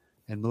gone.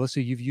 And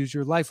Melissa, you've used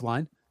your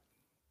lifeline.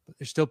 But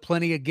there's still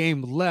plenty of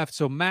game left.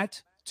 So,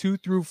 Matt, 2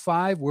 through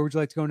 5, where would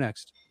you like to go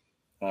next?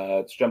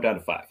 Let's jump down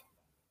to 5.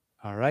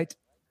 All right.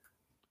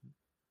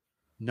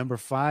 Number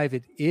 5,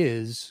 it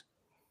is.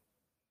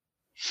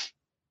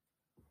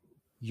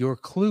 Your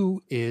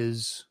clue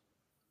is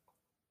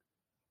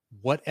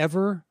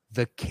whatever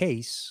the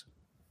case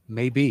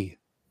may be.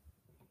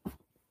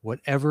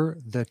 Whatever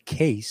the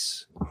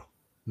case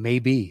may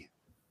be.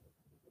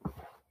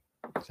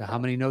 So how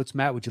many notes,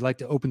 Matt, would you like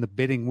to open the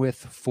bidding with?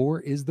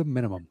 4 is the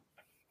minimum.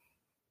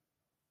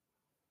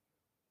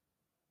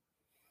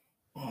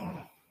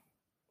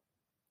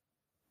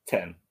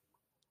 10.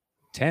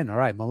 10. All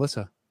right,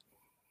 Melissa.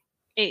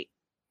 8.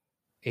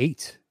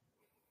 8.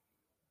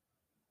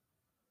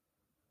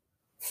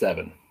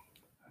 7.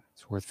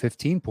 It's worth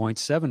 15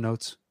 points. 7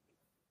 notes.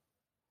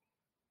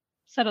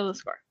 Settle the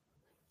score.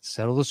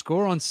 Settle the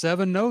score on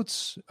 7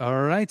 notes.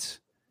 All right.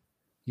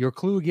 Your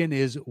clue again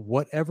is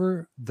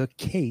whatever the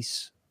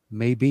case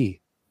may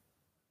be.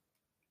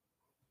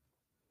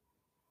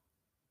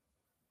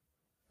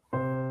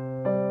 Okay,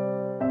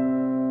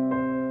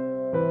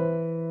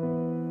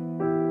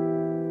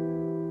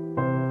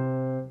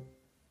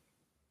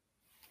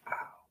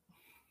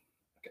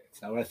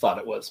 it's not what I thought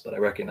it was, but I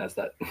recognize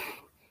that.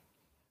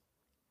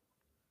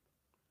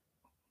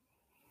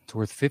 It's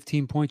worth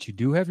 15 points. You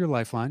do have your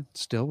lifeline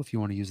still if you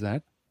want to use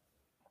that.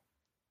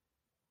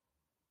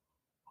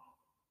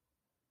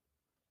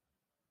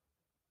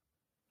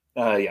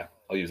 Yeah,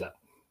 I'll use that.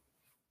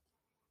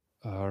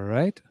 All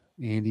right.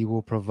 Andy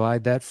will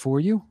provide that for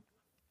you.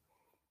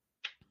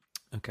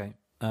 Okay.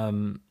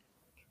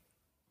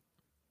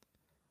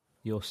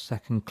 Your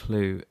second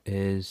clue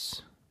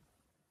is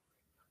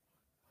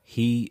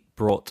He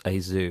brought a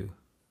zoo.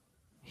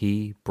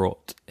 He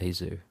brought a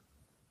zoo.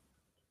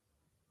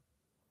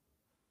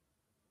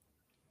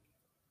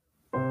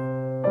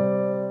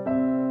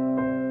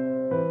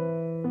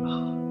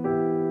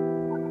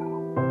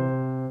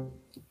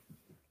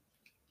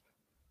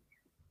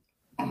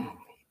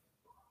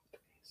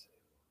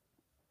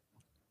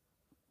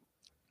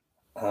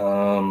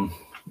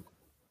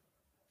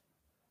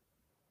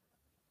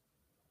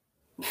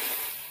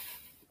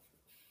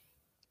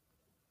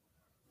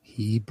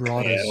 He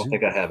brought I don't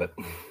think I have it.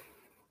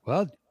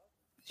 Well,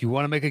 you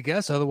want to make a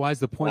guess? Otherwise,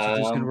 the points are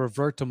just going to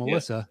revert to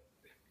Melissa.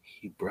 Yeah.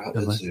 He brought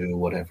a zoo,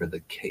 whatever the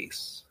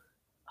case.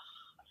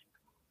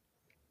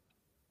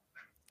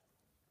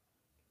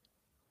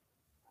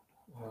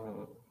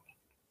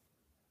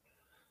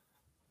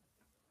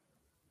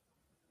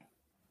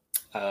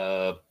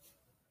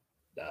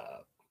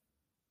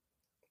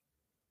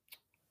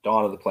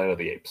 Dawn of the Planet of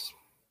the Apes.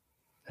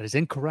 That is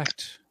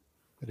incorrect.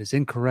 That is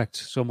incorrect.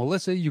 So,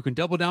 Melissa, you can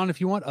double down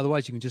if you want.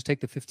 Otherwise, you can just take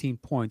the 15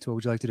 points. What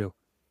would you like to do?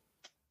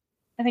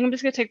 I think I'm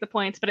just gonna take the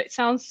points, but it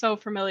sounds so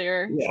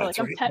familiar. Yeah,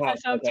 so I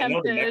sound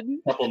tempted.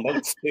 A couple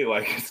notes too.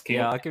 I just can't.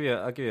 Yeah, I'll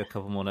give you a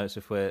couple more notes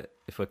if we're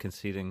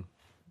conceding.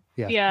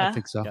 Yeah, I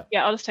think so.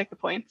 Yeah, I'll just take the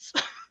points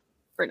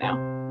for now.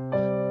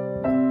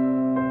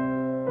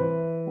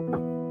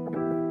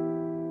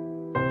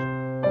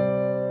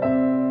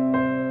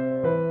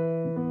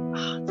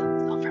 Oh, it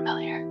sounds so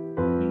familiar.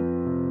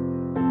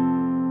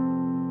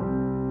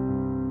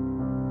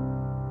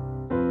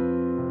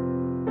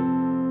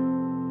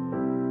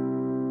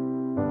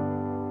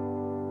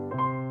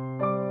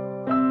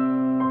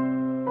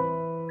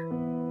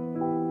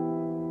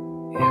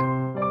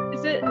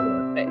 Is it?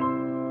 Wait,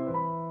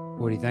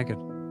 What are you thinking?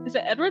 is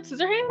it Edward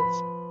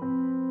Scissorhands?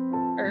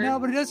 Or No,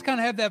 but it does kind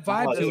of have that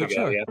vibe to it.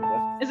 Sure.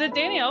 is it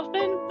Danny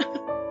Elfman?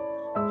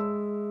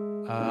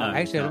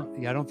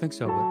 Actually, I don't think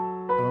so. But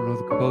I don't know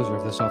the composer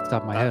of this off the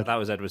top of my head. That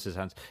was Edward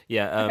Scissorhands.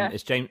 Yeah, Okay.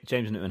 It's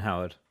James Newton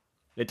Howard.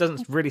 It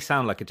doesn't really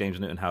sound like a James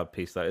Newton Howard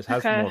piece though. It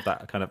has more of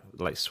that kind of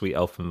like sweet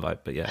elfin vibe.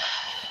 But yeah,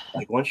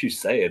 Like once you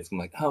say it, I'm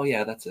like, oh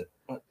yeah, that's it.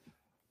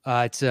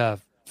 It's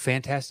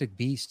Fantastic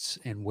Beasts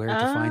and Where to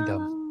Find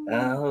Them.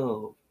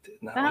 Oh,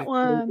 That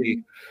one.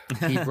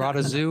 He brought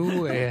a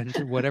zoo and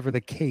whatever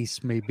the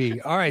case may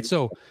be. All right,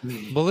 so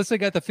Melissa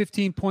got the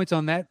 15 points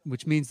on that,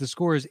 which means the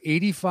score is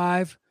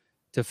 85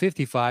 to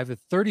 55, a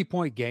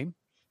 30-point game.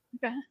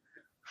 Okay.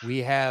 We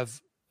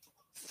have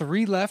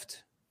 3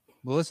 left.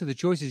 Melissa, the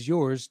choice is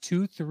yours.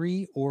 2,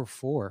 3, or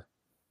 4.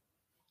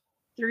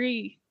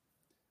 3.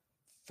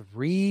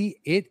 3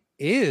 it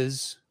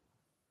is.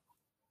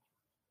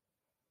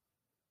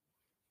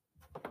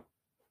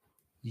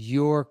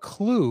 Your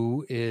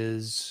clue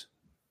is,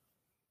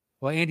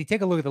 well, Andy,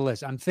 take a look at the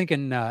list. I'm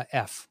thinking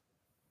F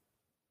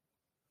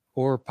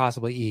or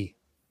possibly E.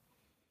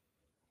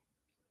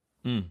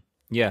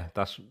 Yeah,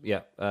 that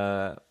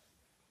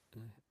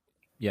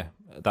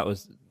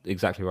was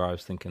exactly where I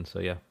was thinking. So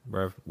yeah,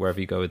 wherever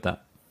you go with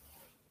that.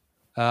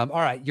 All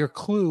right, your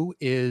clue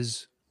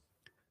is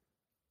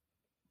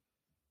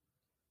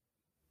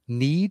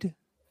the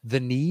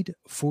need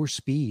for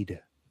speed.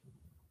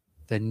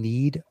 The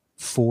need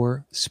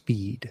for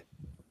speed.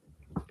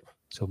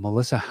 So,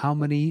 Melissa, how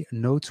many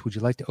notes would you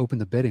like to open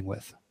the bidding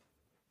with?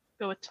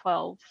 Go with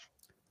 12.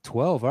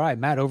 12. All right,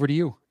 Matt, over to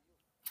you.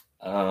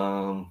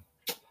 11.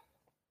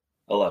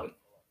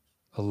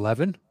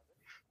 11.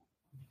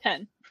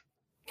 10.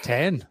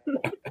 10.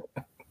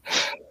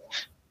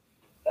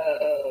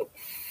 All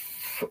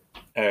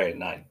right,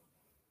 9.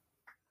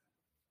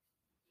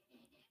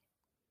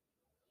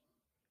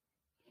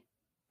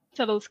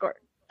 Settle the score.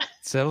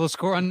 Settle the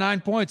score on 9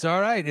 points. All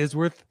right, is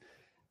worth,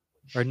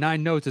 or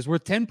 9 notes is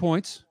worth 10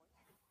 points.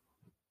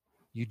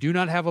 You do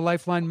not have a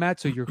lifeline, Matt,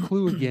 so your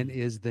clue again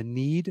is the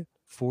need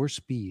for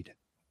speed.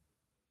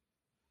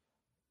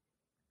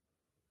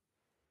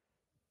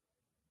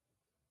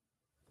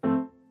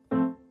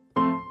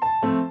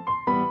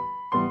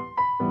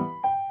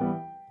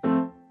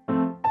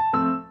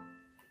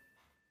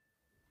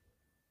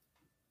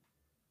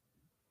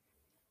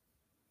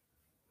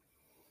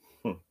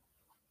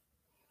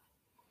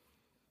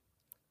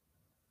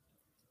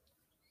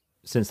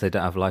 Since they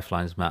don't have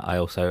lifelines, Matt, I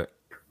also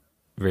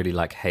really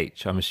like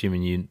H. I'm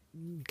assuming you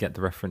get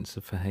the reference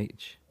for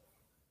H.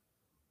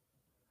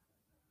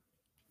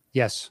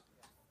 Yes.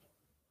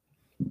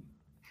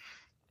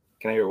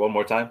 Can I hear it one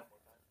more time?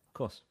 Of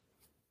course.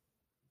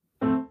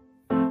 Yeah,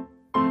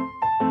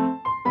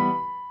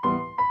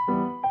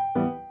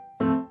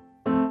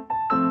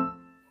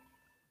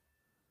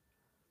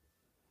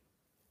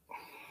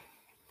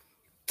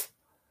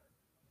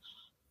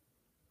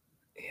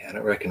 I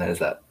don't recognize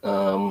that.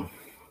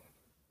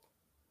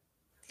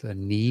 The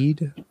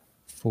need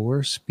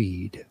for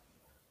speed.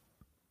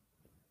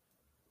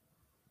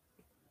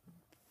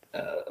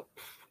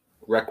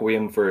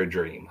 Requiem for a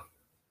Dream.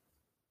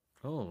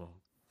 Oh.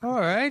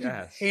 All right.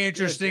 Yes.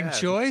 Interesting Good guess.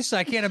 choice.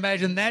 I can't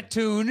imagine that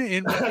tune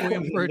in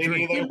Requiem for a Me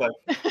Dream. neither, but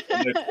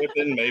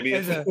maybe.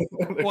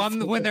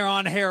 When they're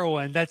on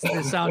heroin, that's the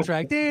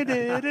soundtrack.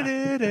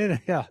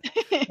 Yeah.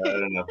 I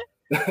don't know.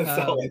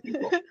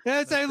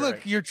 Hey,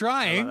 look, you're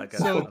trying. I like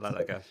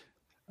that guy.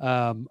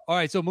 All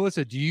right. So,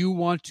 Melissa, do you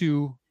want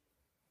to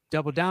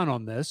double down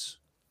on this,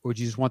 or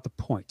do you just want the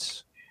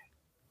points?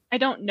 I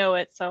don't know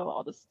it, so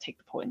I'll just take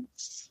the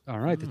points. All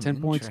right. The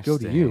 10 points go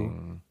to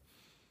you.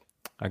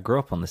 I grew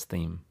up on this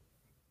theme.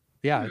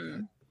 Yeah.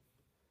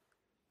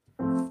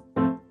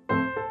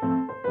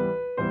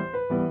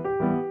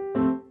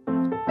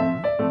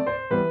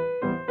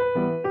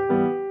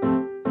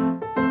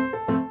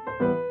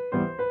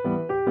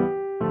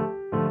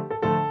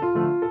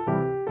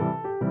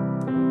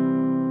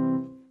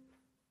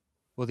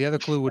 Well, the other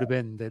clue would have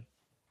been that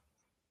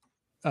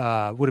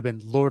would have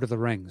been Lord of the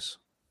Rings.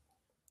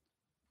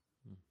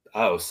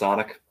 Oh,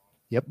 Sonic.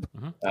 Yep.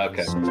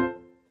 Okay.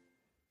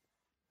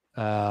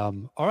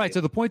 All right.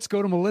 So the points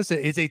go to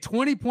Melissa. It's a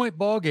 20-point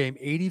ball game,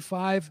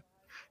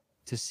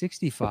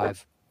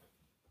 85-65.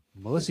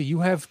 Melissa, you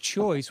have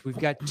choice. We've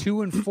got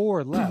 2 and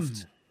 4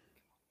 left.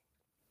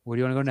 Where do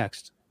you want to go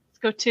next? Let's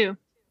go 2.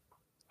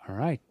 All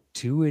right.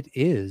 2 it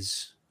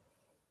is.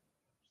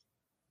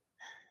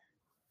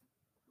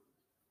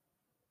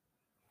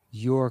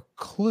 Your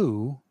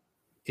clue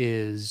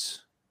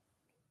is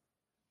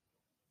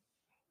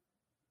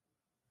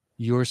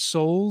your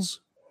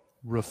soul's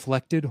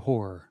reflected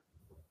horror.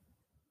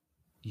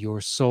 Your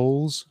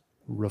soul's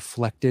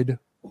reflected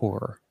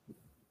horror.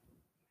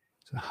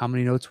 So how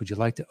many notes would you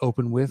like to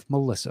open with,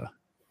 Melissa?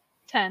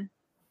 10.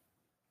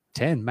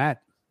 10,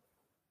 Matt.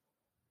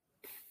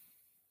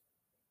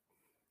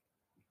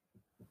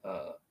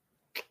 I'll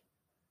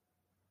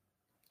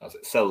say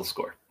Settle the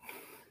Score.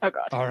 Oh,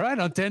 God. All right,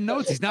 on 10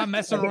 notes. He's not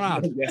messing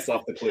around. Yes,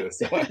 off the clue.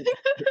 So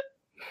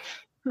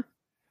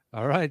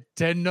All right,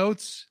 10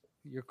 notes.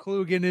 Your clue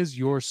again is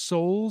your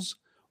soul's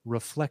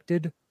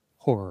reflected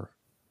horror.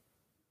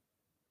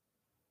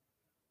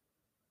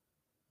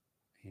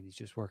 And he's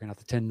just working out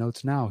the 10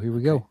 notes now. Here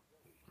we go.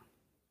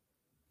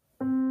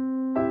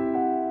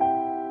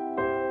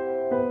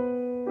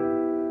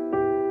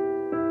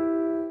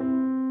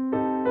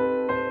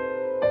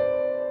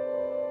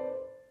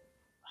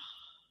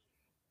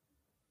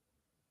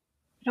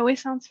 It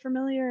always sounds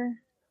familiar.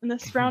 And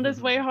this round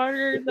is way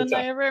harder than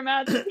I ever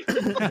imagined.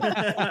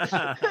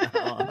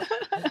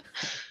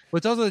 Well,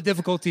 it's also the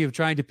difficulty of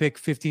trying to pick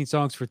 15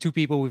 songs for 2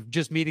 people we're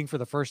just meeting for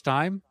the first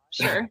time.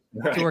 Sure.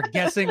 So we're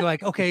guessing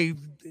like, okay,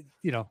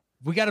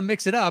 we got to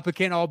mix it up. It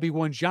can't all be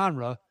one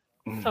genre.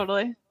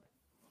 Totally.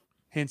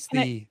 Hence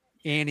the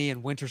Annie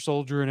and Winter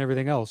Soldier and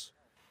everything else.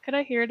 Could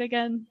I hear it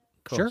again?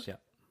 Of course, Sure. Yeah.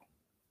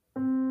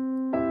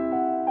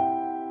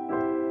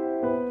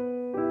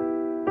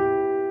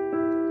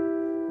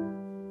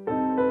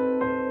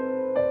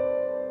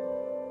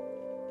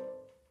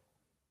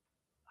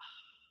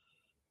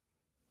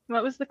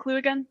 What was the clue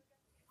again?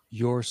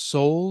 Your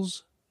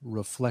soul's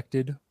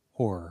reflected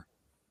horror.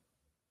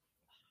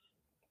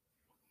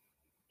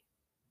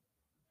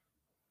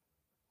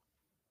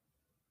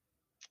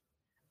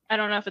 I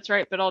don't know if it's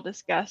right, but I'll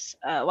just guess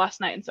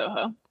Last Night in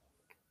Soho.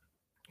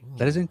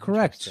 That is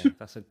incorrect. Interesting.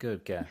 That's a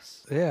good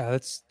guess. Yeah,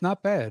 that's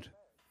not bad.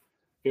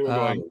 we were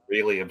going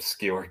really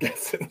obscure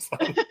guesses.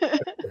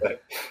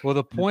 Well,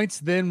 the points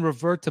then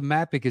revert to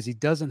Matt because he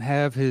doesn't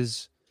have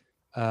his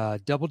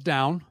double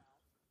down.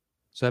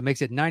 So that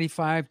makes it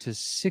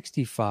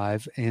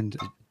 95-65. And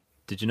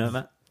Did you know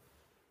that?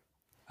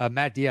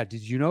 Matt, yeah,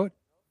 did you know it?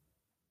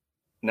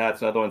 No,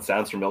 it's another one.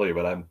 Sounds familiar,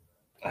 but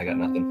I got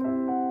nothing.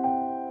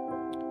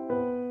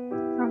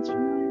 Sounds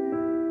familiar.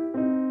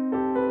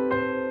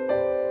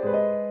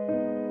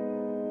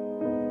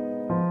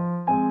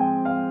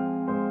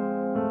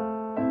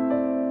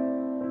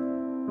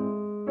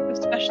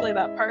 Especially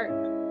that part.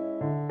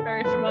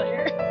 Very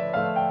familiar.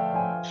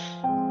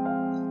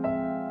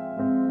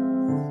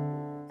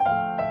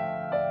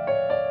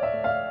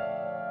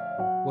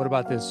 What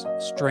about this?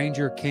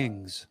 Stranger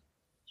Kings.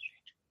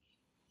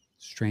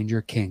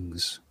 Stranger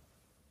Kings.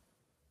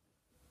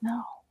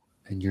 No.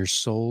 And your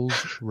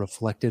soul's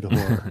reflected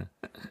horror.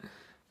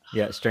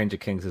 Yeah, Stranger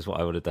Kings is what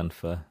I would have done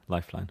for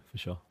Lifeline for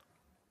sure.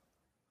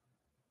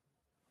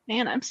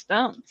 Man, I'm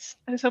stumped.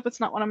 I just hope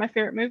it's not one of my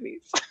favorite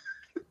movies.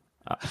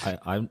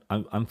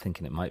 I'm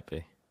thinking it might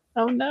be.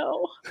 Oh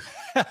no.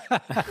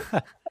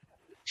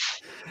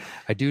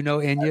 I do know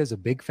Enya is a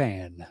big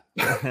fan.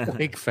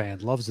 Big fan.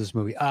 Loves this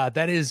movie.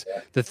 That is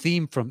the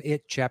theme from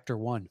It Chapter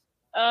 1.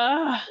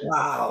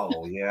 Wow.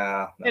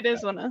 Yeah. It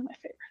is one of my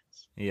favorites.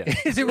 Yeah.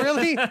 Is it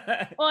really?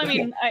 Well, I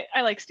mean,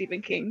 I like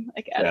Stephen King.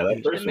 Like Yeah, that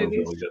adaptation first one's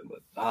movies. really good.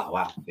 But,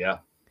 wow. Yeah.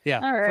 Yeah.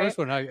 All right. First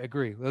one, I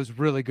agree. That was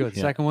really good.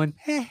 Yeah. Second one,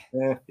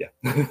 Yeah.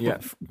 Yeah.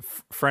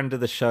 Friend of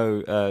the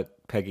show,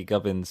 Peggy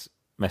Gubbins,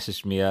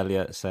 messaged me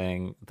earlier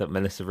saying that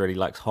Melissa really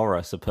likes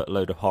horror, so put a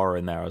load of horror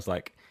in there. I was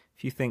like,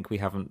 if you think we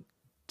haven't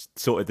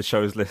sorted the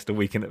show's list a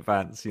week in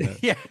advance,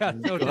 yeah,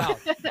 no doubt.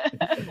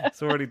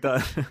 it's already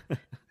done.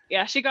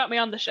 Yeah, she got me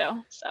on the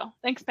show. So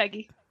thanks,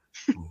 Peggy.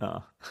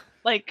 Oh.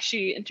 Like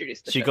she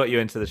introduced the She show. got you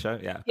into the show?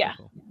 Yeah. Yeah.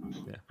 Cool.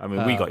 Yeah, I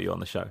mean, we got you on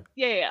the show.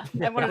 Yeah.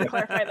 I wanted to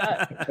clarify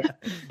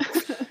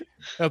that.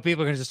 Oh,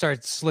 people are going to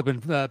start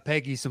slipping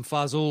Peggy some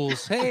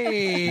fazools.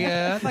 Hey,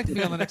 I'd like to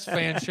be on the next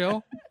fan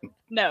show.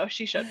 No,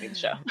 she showed me the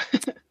show.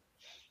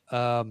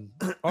 All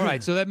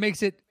right, so that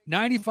makes it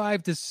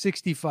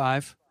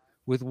 95-65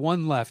 with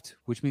one left,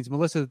 which means,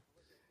 Melissa,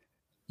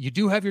 you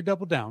do have your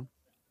double down.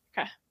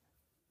 Okay.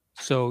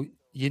 So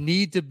you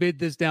need to bid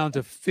this down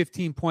to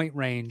 15-point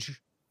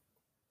range.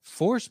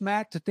 Force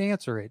Matt to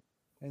answer it,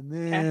 and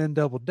then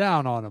double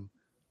down on him.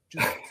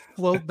 Just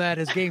float that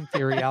as game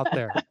theory out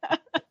there.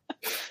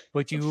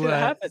 But you,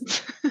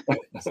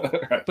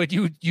 but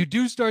you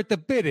do start the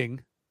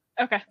bidding.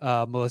 Okay.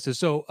 Melissa.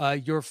 So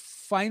your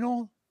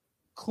final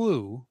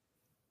clue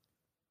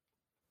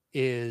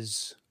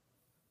is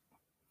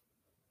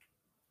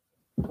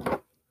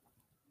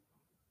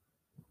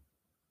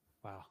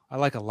wow. I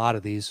like a lot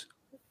of these.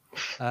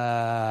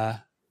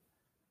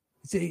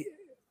 See,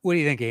 what do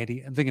you think,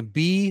 Andy? I'm thinking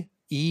B,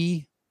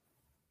 E.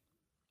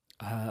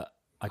 I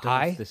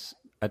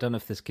don't know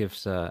if this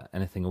gives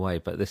anything away,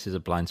 but this is a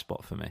blind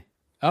spot for me.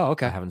 Oh,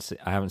 okay. I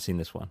haven't seen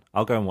this one.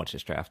 I'll go and watch it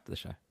straight after the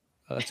show.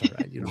 Oh, that's all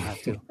right. You don't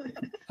have to.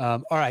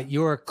 All right.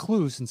 Your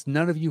clue, since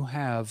none of you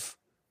have,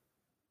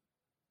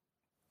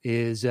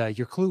 is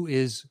your clue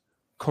is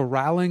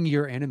corralling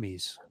your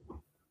enemies.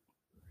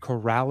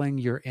 Corralling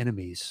your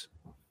enemies.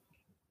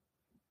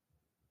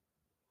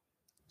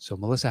 So,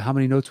 Melissa, how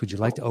many notes would you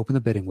like to open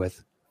the bidding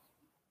with?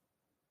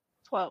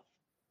 12.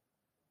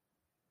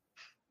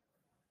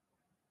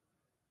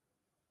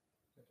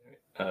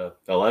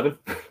 11.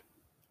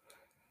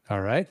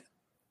 All right.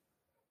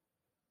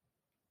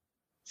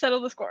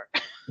 Settle the score.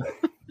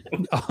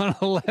 On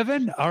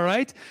 11. All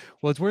right.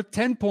 Well, it's worth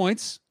 10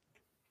 points.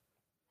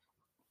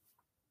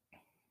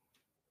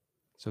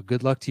 So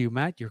good luck to you,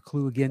 Matt. Your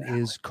clue again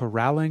is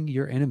corralling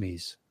your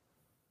enemies.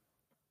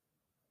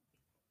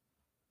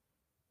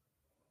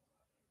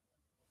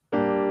 I'm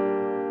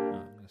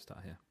going to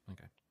start here.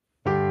 Okay.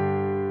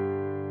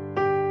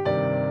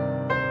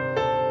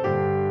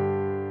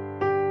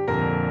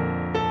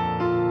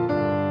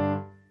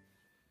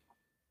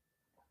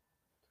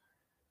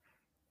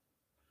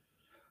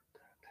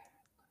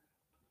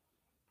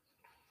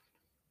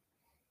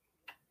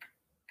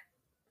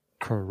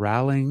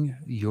 Corralling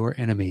your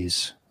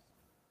enemies.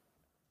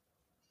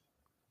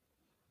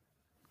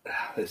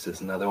 This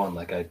is another one.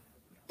 Like, I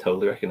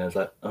totally recognize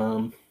that.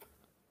 Do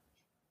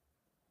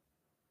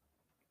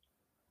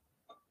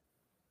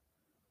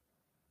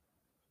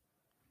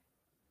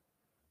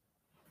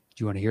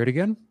you want to hear it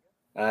again?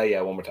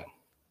 Yeah, one more time.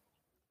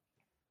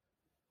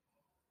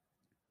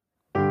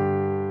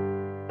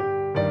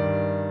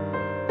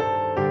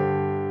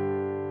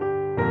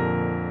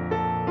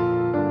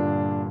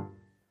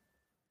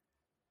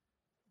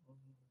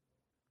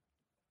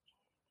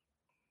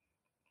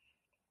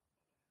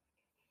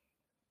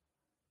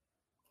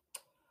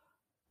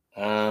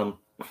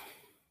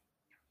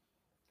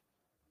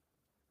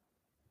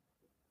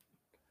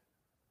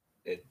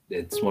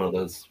 It's one of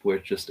those where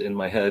it's just in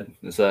my head.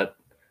 Is that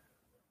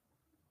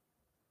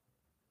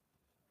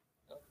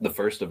the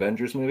first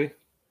Avengers movie?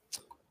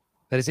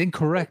 That is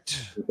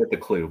incorrect. I get the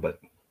clue, but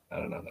I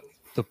don't know.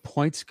 The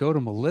points go to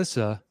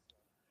Melissa.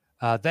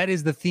 That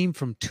is the theme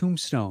from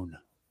Tombstone.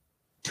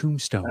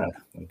 Tombstone.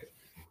 Okay.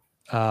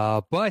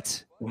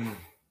 But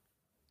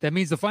that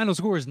means the final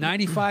score is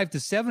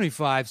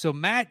 95-75. So,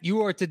 Matt,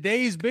 you are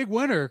today's big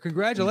winner.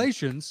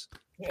 Congratulations.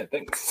 Yeah,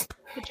 thanks.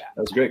 Good job.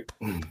 That was great.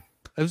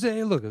 It was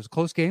a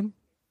close game.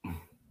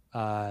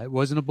 It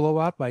wasn't a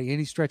blowout by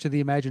any stretch of the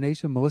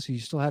imagination. Melissa, you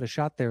still had a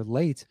shot there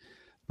late.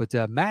 But,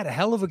 Matt, a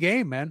hell of a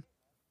game, man.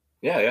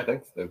 Yeah,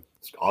 thanks.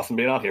 It's awesome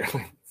being out here.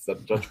 It's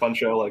such a fun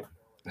show. Like,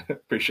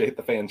 appreciate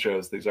the fan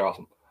shows. These are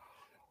awesome.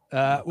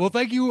 Well,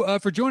 thank you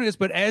for joining us.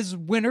 But as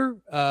winner,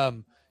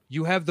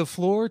 you have the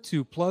floor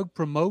to plug,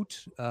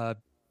 promote, let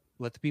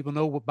the people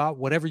know about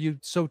whatever you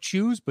so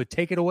choose. But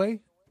take it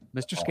away,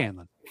 Mr.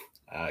 Scanlon.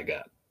 I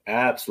got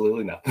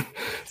absolutely nothing.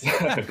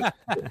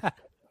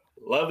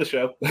 Love the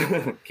show.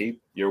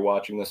 You're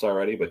watching this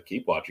already, but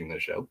keep watching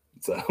this show.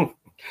 So,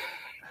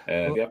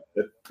 and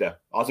yeah,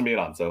 awesome being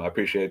on. So I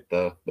appreciate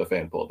the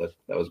fan poll.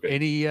 That was great.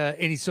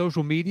 Any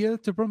social media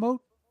to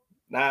promote?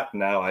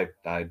 No,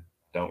 I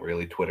don't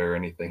really Twitter or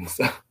anything.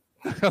 So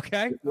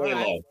okay, really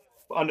low.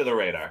 Under the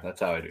radar. That's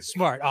how I do.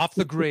 Smart, off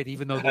the grid.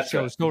 Even though the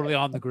show is totally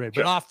on the grid,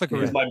 but off the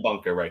grid. Here's my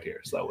bunker right here,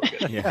 so we're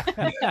good.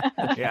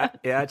 Yeah,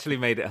 it actually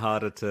made it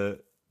harder to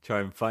try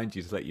and find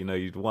you to let you know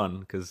you'd won,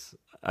 because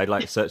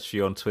I searched for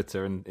you on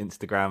Twitter and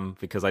Instagram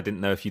because I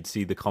didn't know if you'd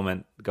see the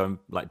comment going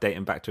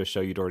dating back to a show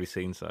you'd already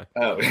seen. So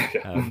I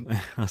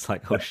was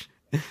like, oh,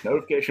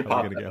 notification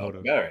popped. Gonna get hold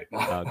of. All right.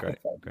 Oh, great.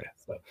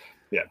 So,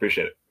 yeah,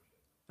 appreciate it.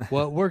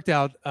 Well, it worked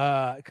out.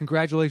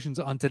 Congratulations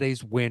on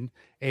today's win,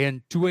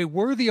 and to a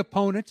worthy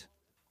opponent,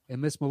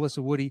 and Miss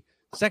Melissa Woody,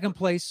 second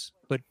place.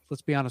 But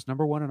let's be honest,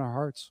 number one in our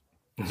hearts.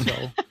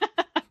 So,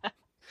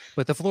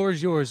 but the floor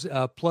is yours.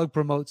 Plug,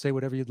 promote, say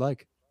whatever you'd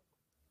like.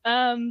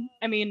 I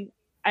mean,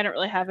 I don't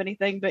really have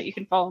anything, but you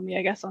can follow me,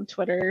 I guess, on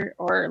Twitter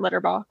or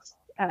Letterboxd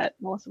at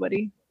Melissa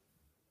Woody.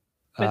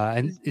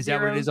 And is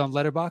that what it is on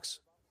Letterboxd?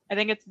 I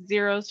think it's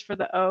zeros for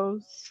the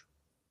O's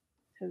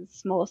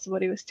because Melissa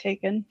Woody was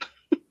taken.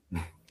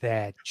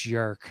 That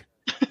jerk.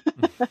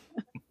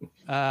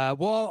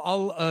 Well,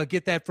 I'll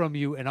get that from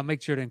you, and I'll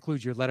make sure to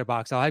include your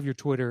Letterboxd. I'll have your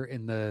Twitter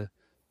in the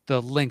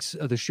links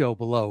of the show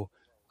below.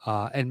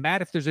 And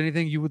Matt, if there's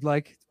anything you would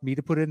like me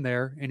to put in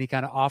there, any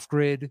kind of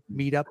off-grid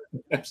meetup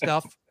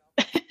stuff,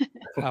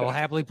 I will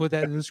happily put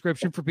that in the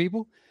description for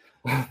people.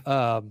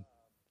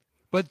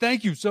 But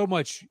thank you so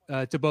much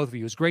to both of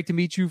you. It's great to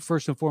meet you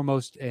first and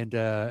foremost, and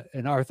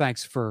our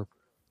thanks for,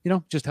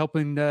 just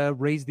helping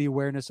raise the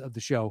awareness of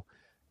the show,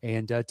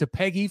 and to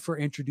Peggy for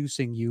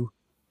introducing you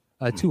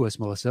to us,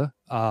 Melissa.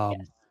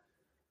 Yes.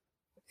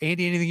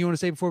 Andy, anything you want to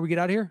say before we get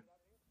out of here?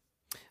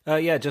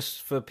 Yeah,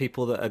 just for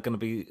people that are going to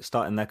be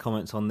starting their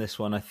comments on this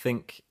one, I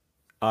think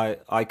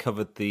I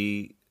covered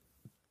the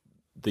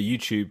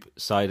YouTube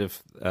side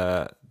of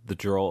the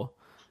draw,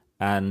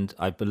 and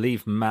I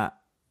believe Matt,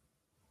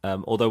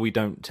 although we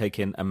don't take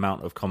in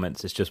amount of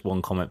comments, it's just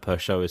one comment per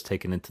show is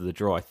taken into the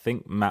draw. I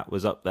think Matt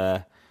was up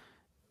there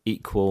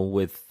equal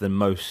with the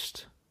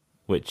most,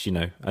 which,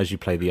 as you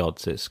play the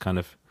odds, it's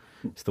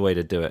the way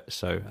to do it.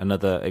 So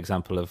another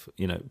example of,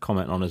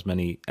 comment on as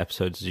many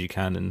episodes as you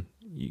can, and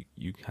you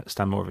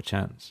stand more of a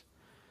chance.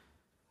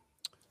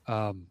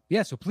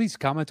 So please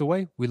comment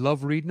away. We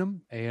love reading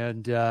them.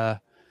 And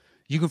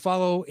you can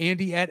follow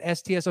Andy at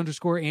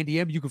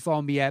STS_AndyM. You can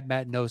follow me at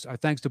Matt Knows. Our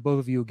thanks to both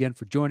of you again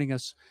for joining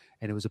us,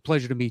 and it was a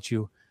pleasure to meet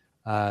you.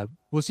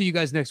 We'll see you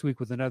guys next week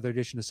with another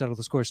edition of Settle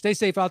the Score. Stay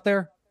safe out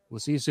there. We'll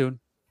see you soon.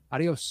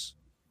 Adios.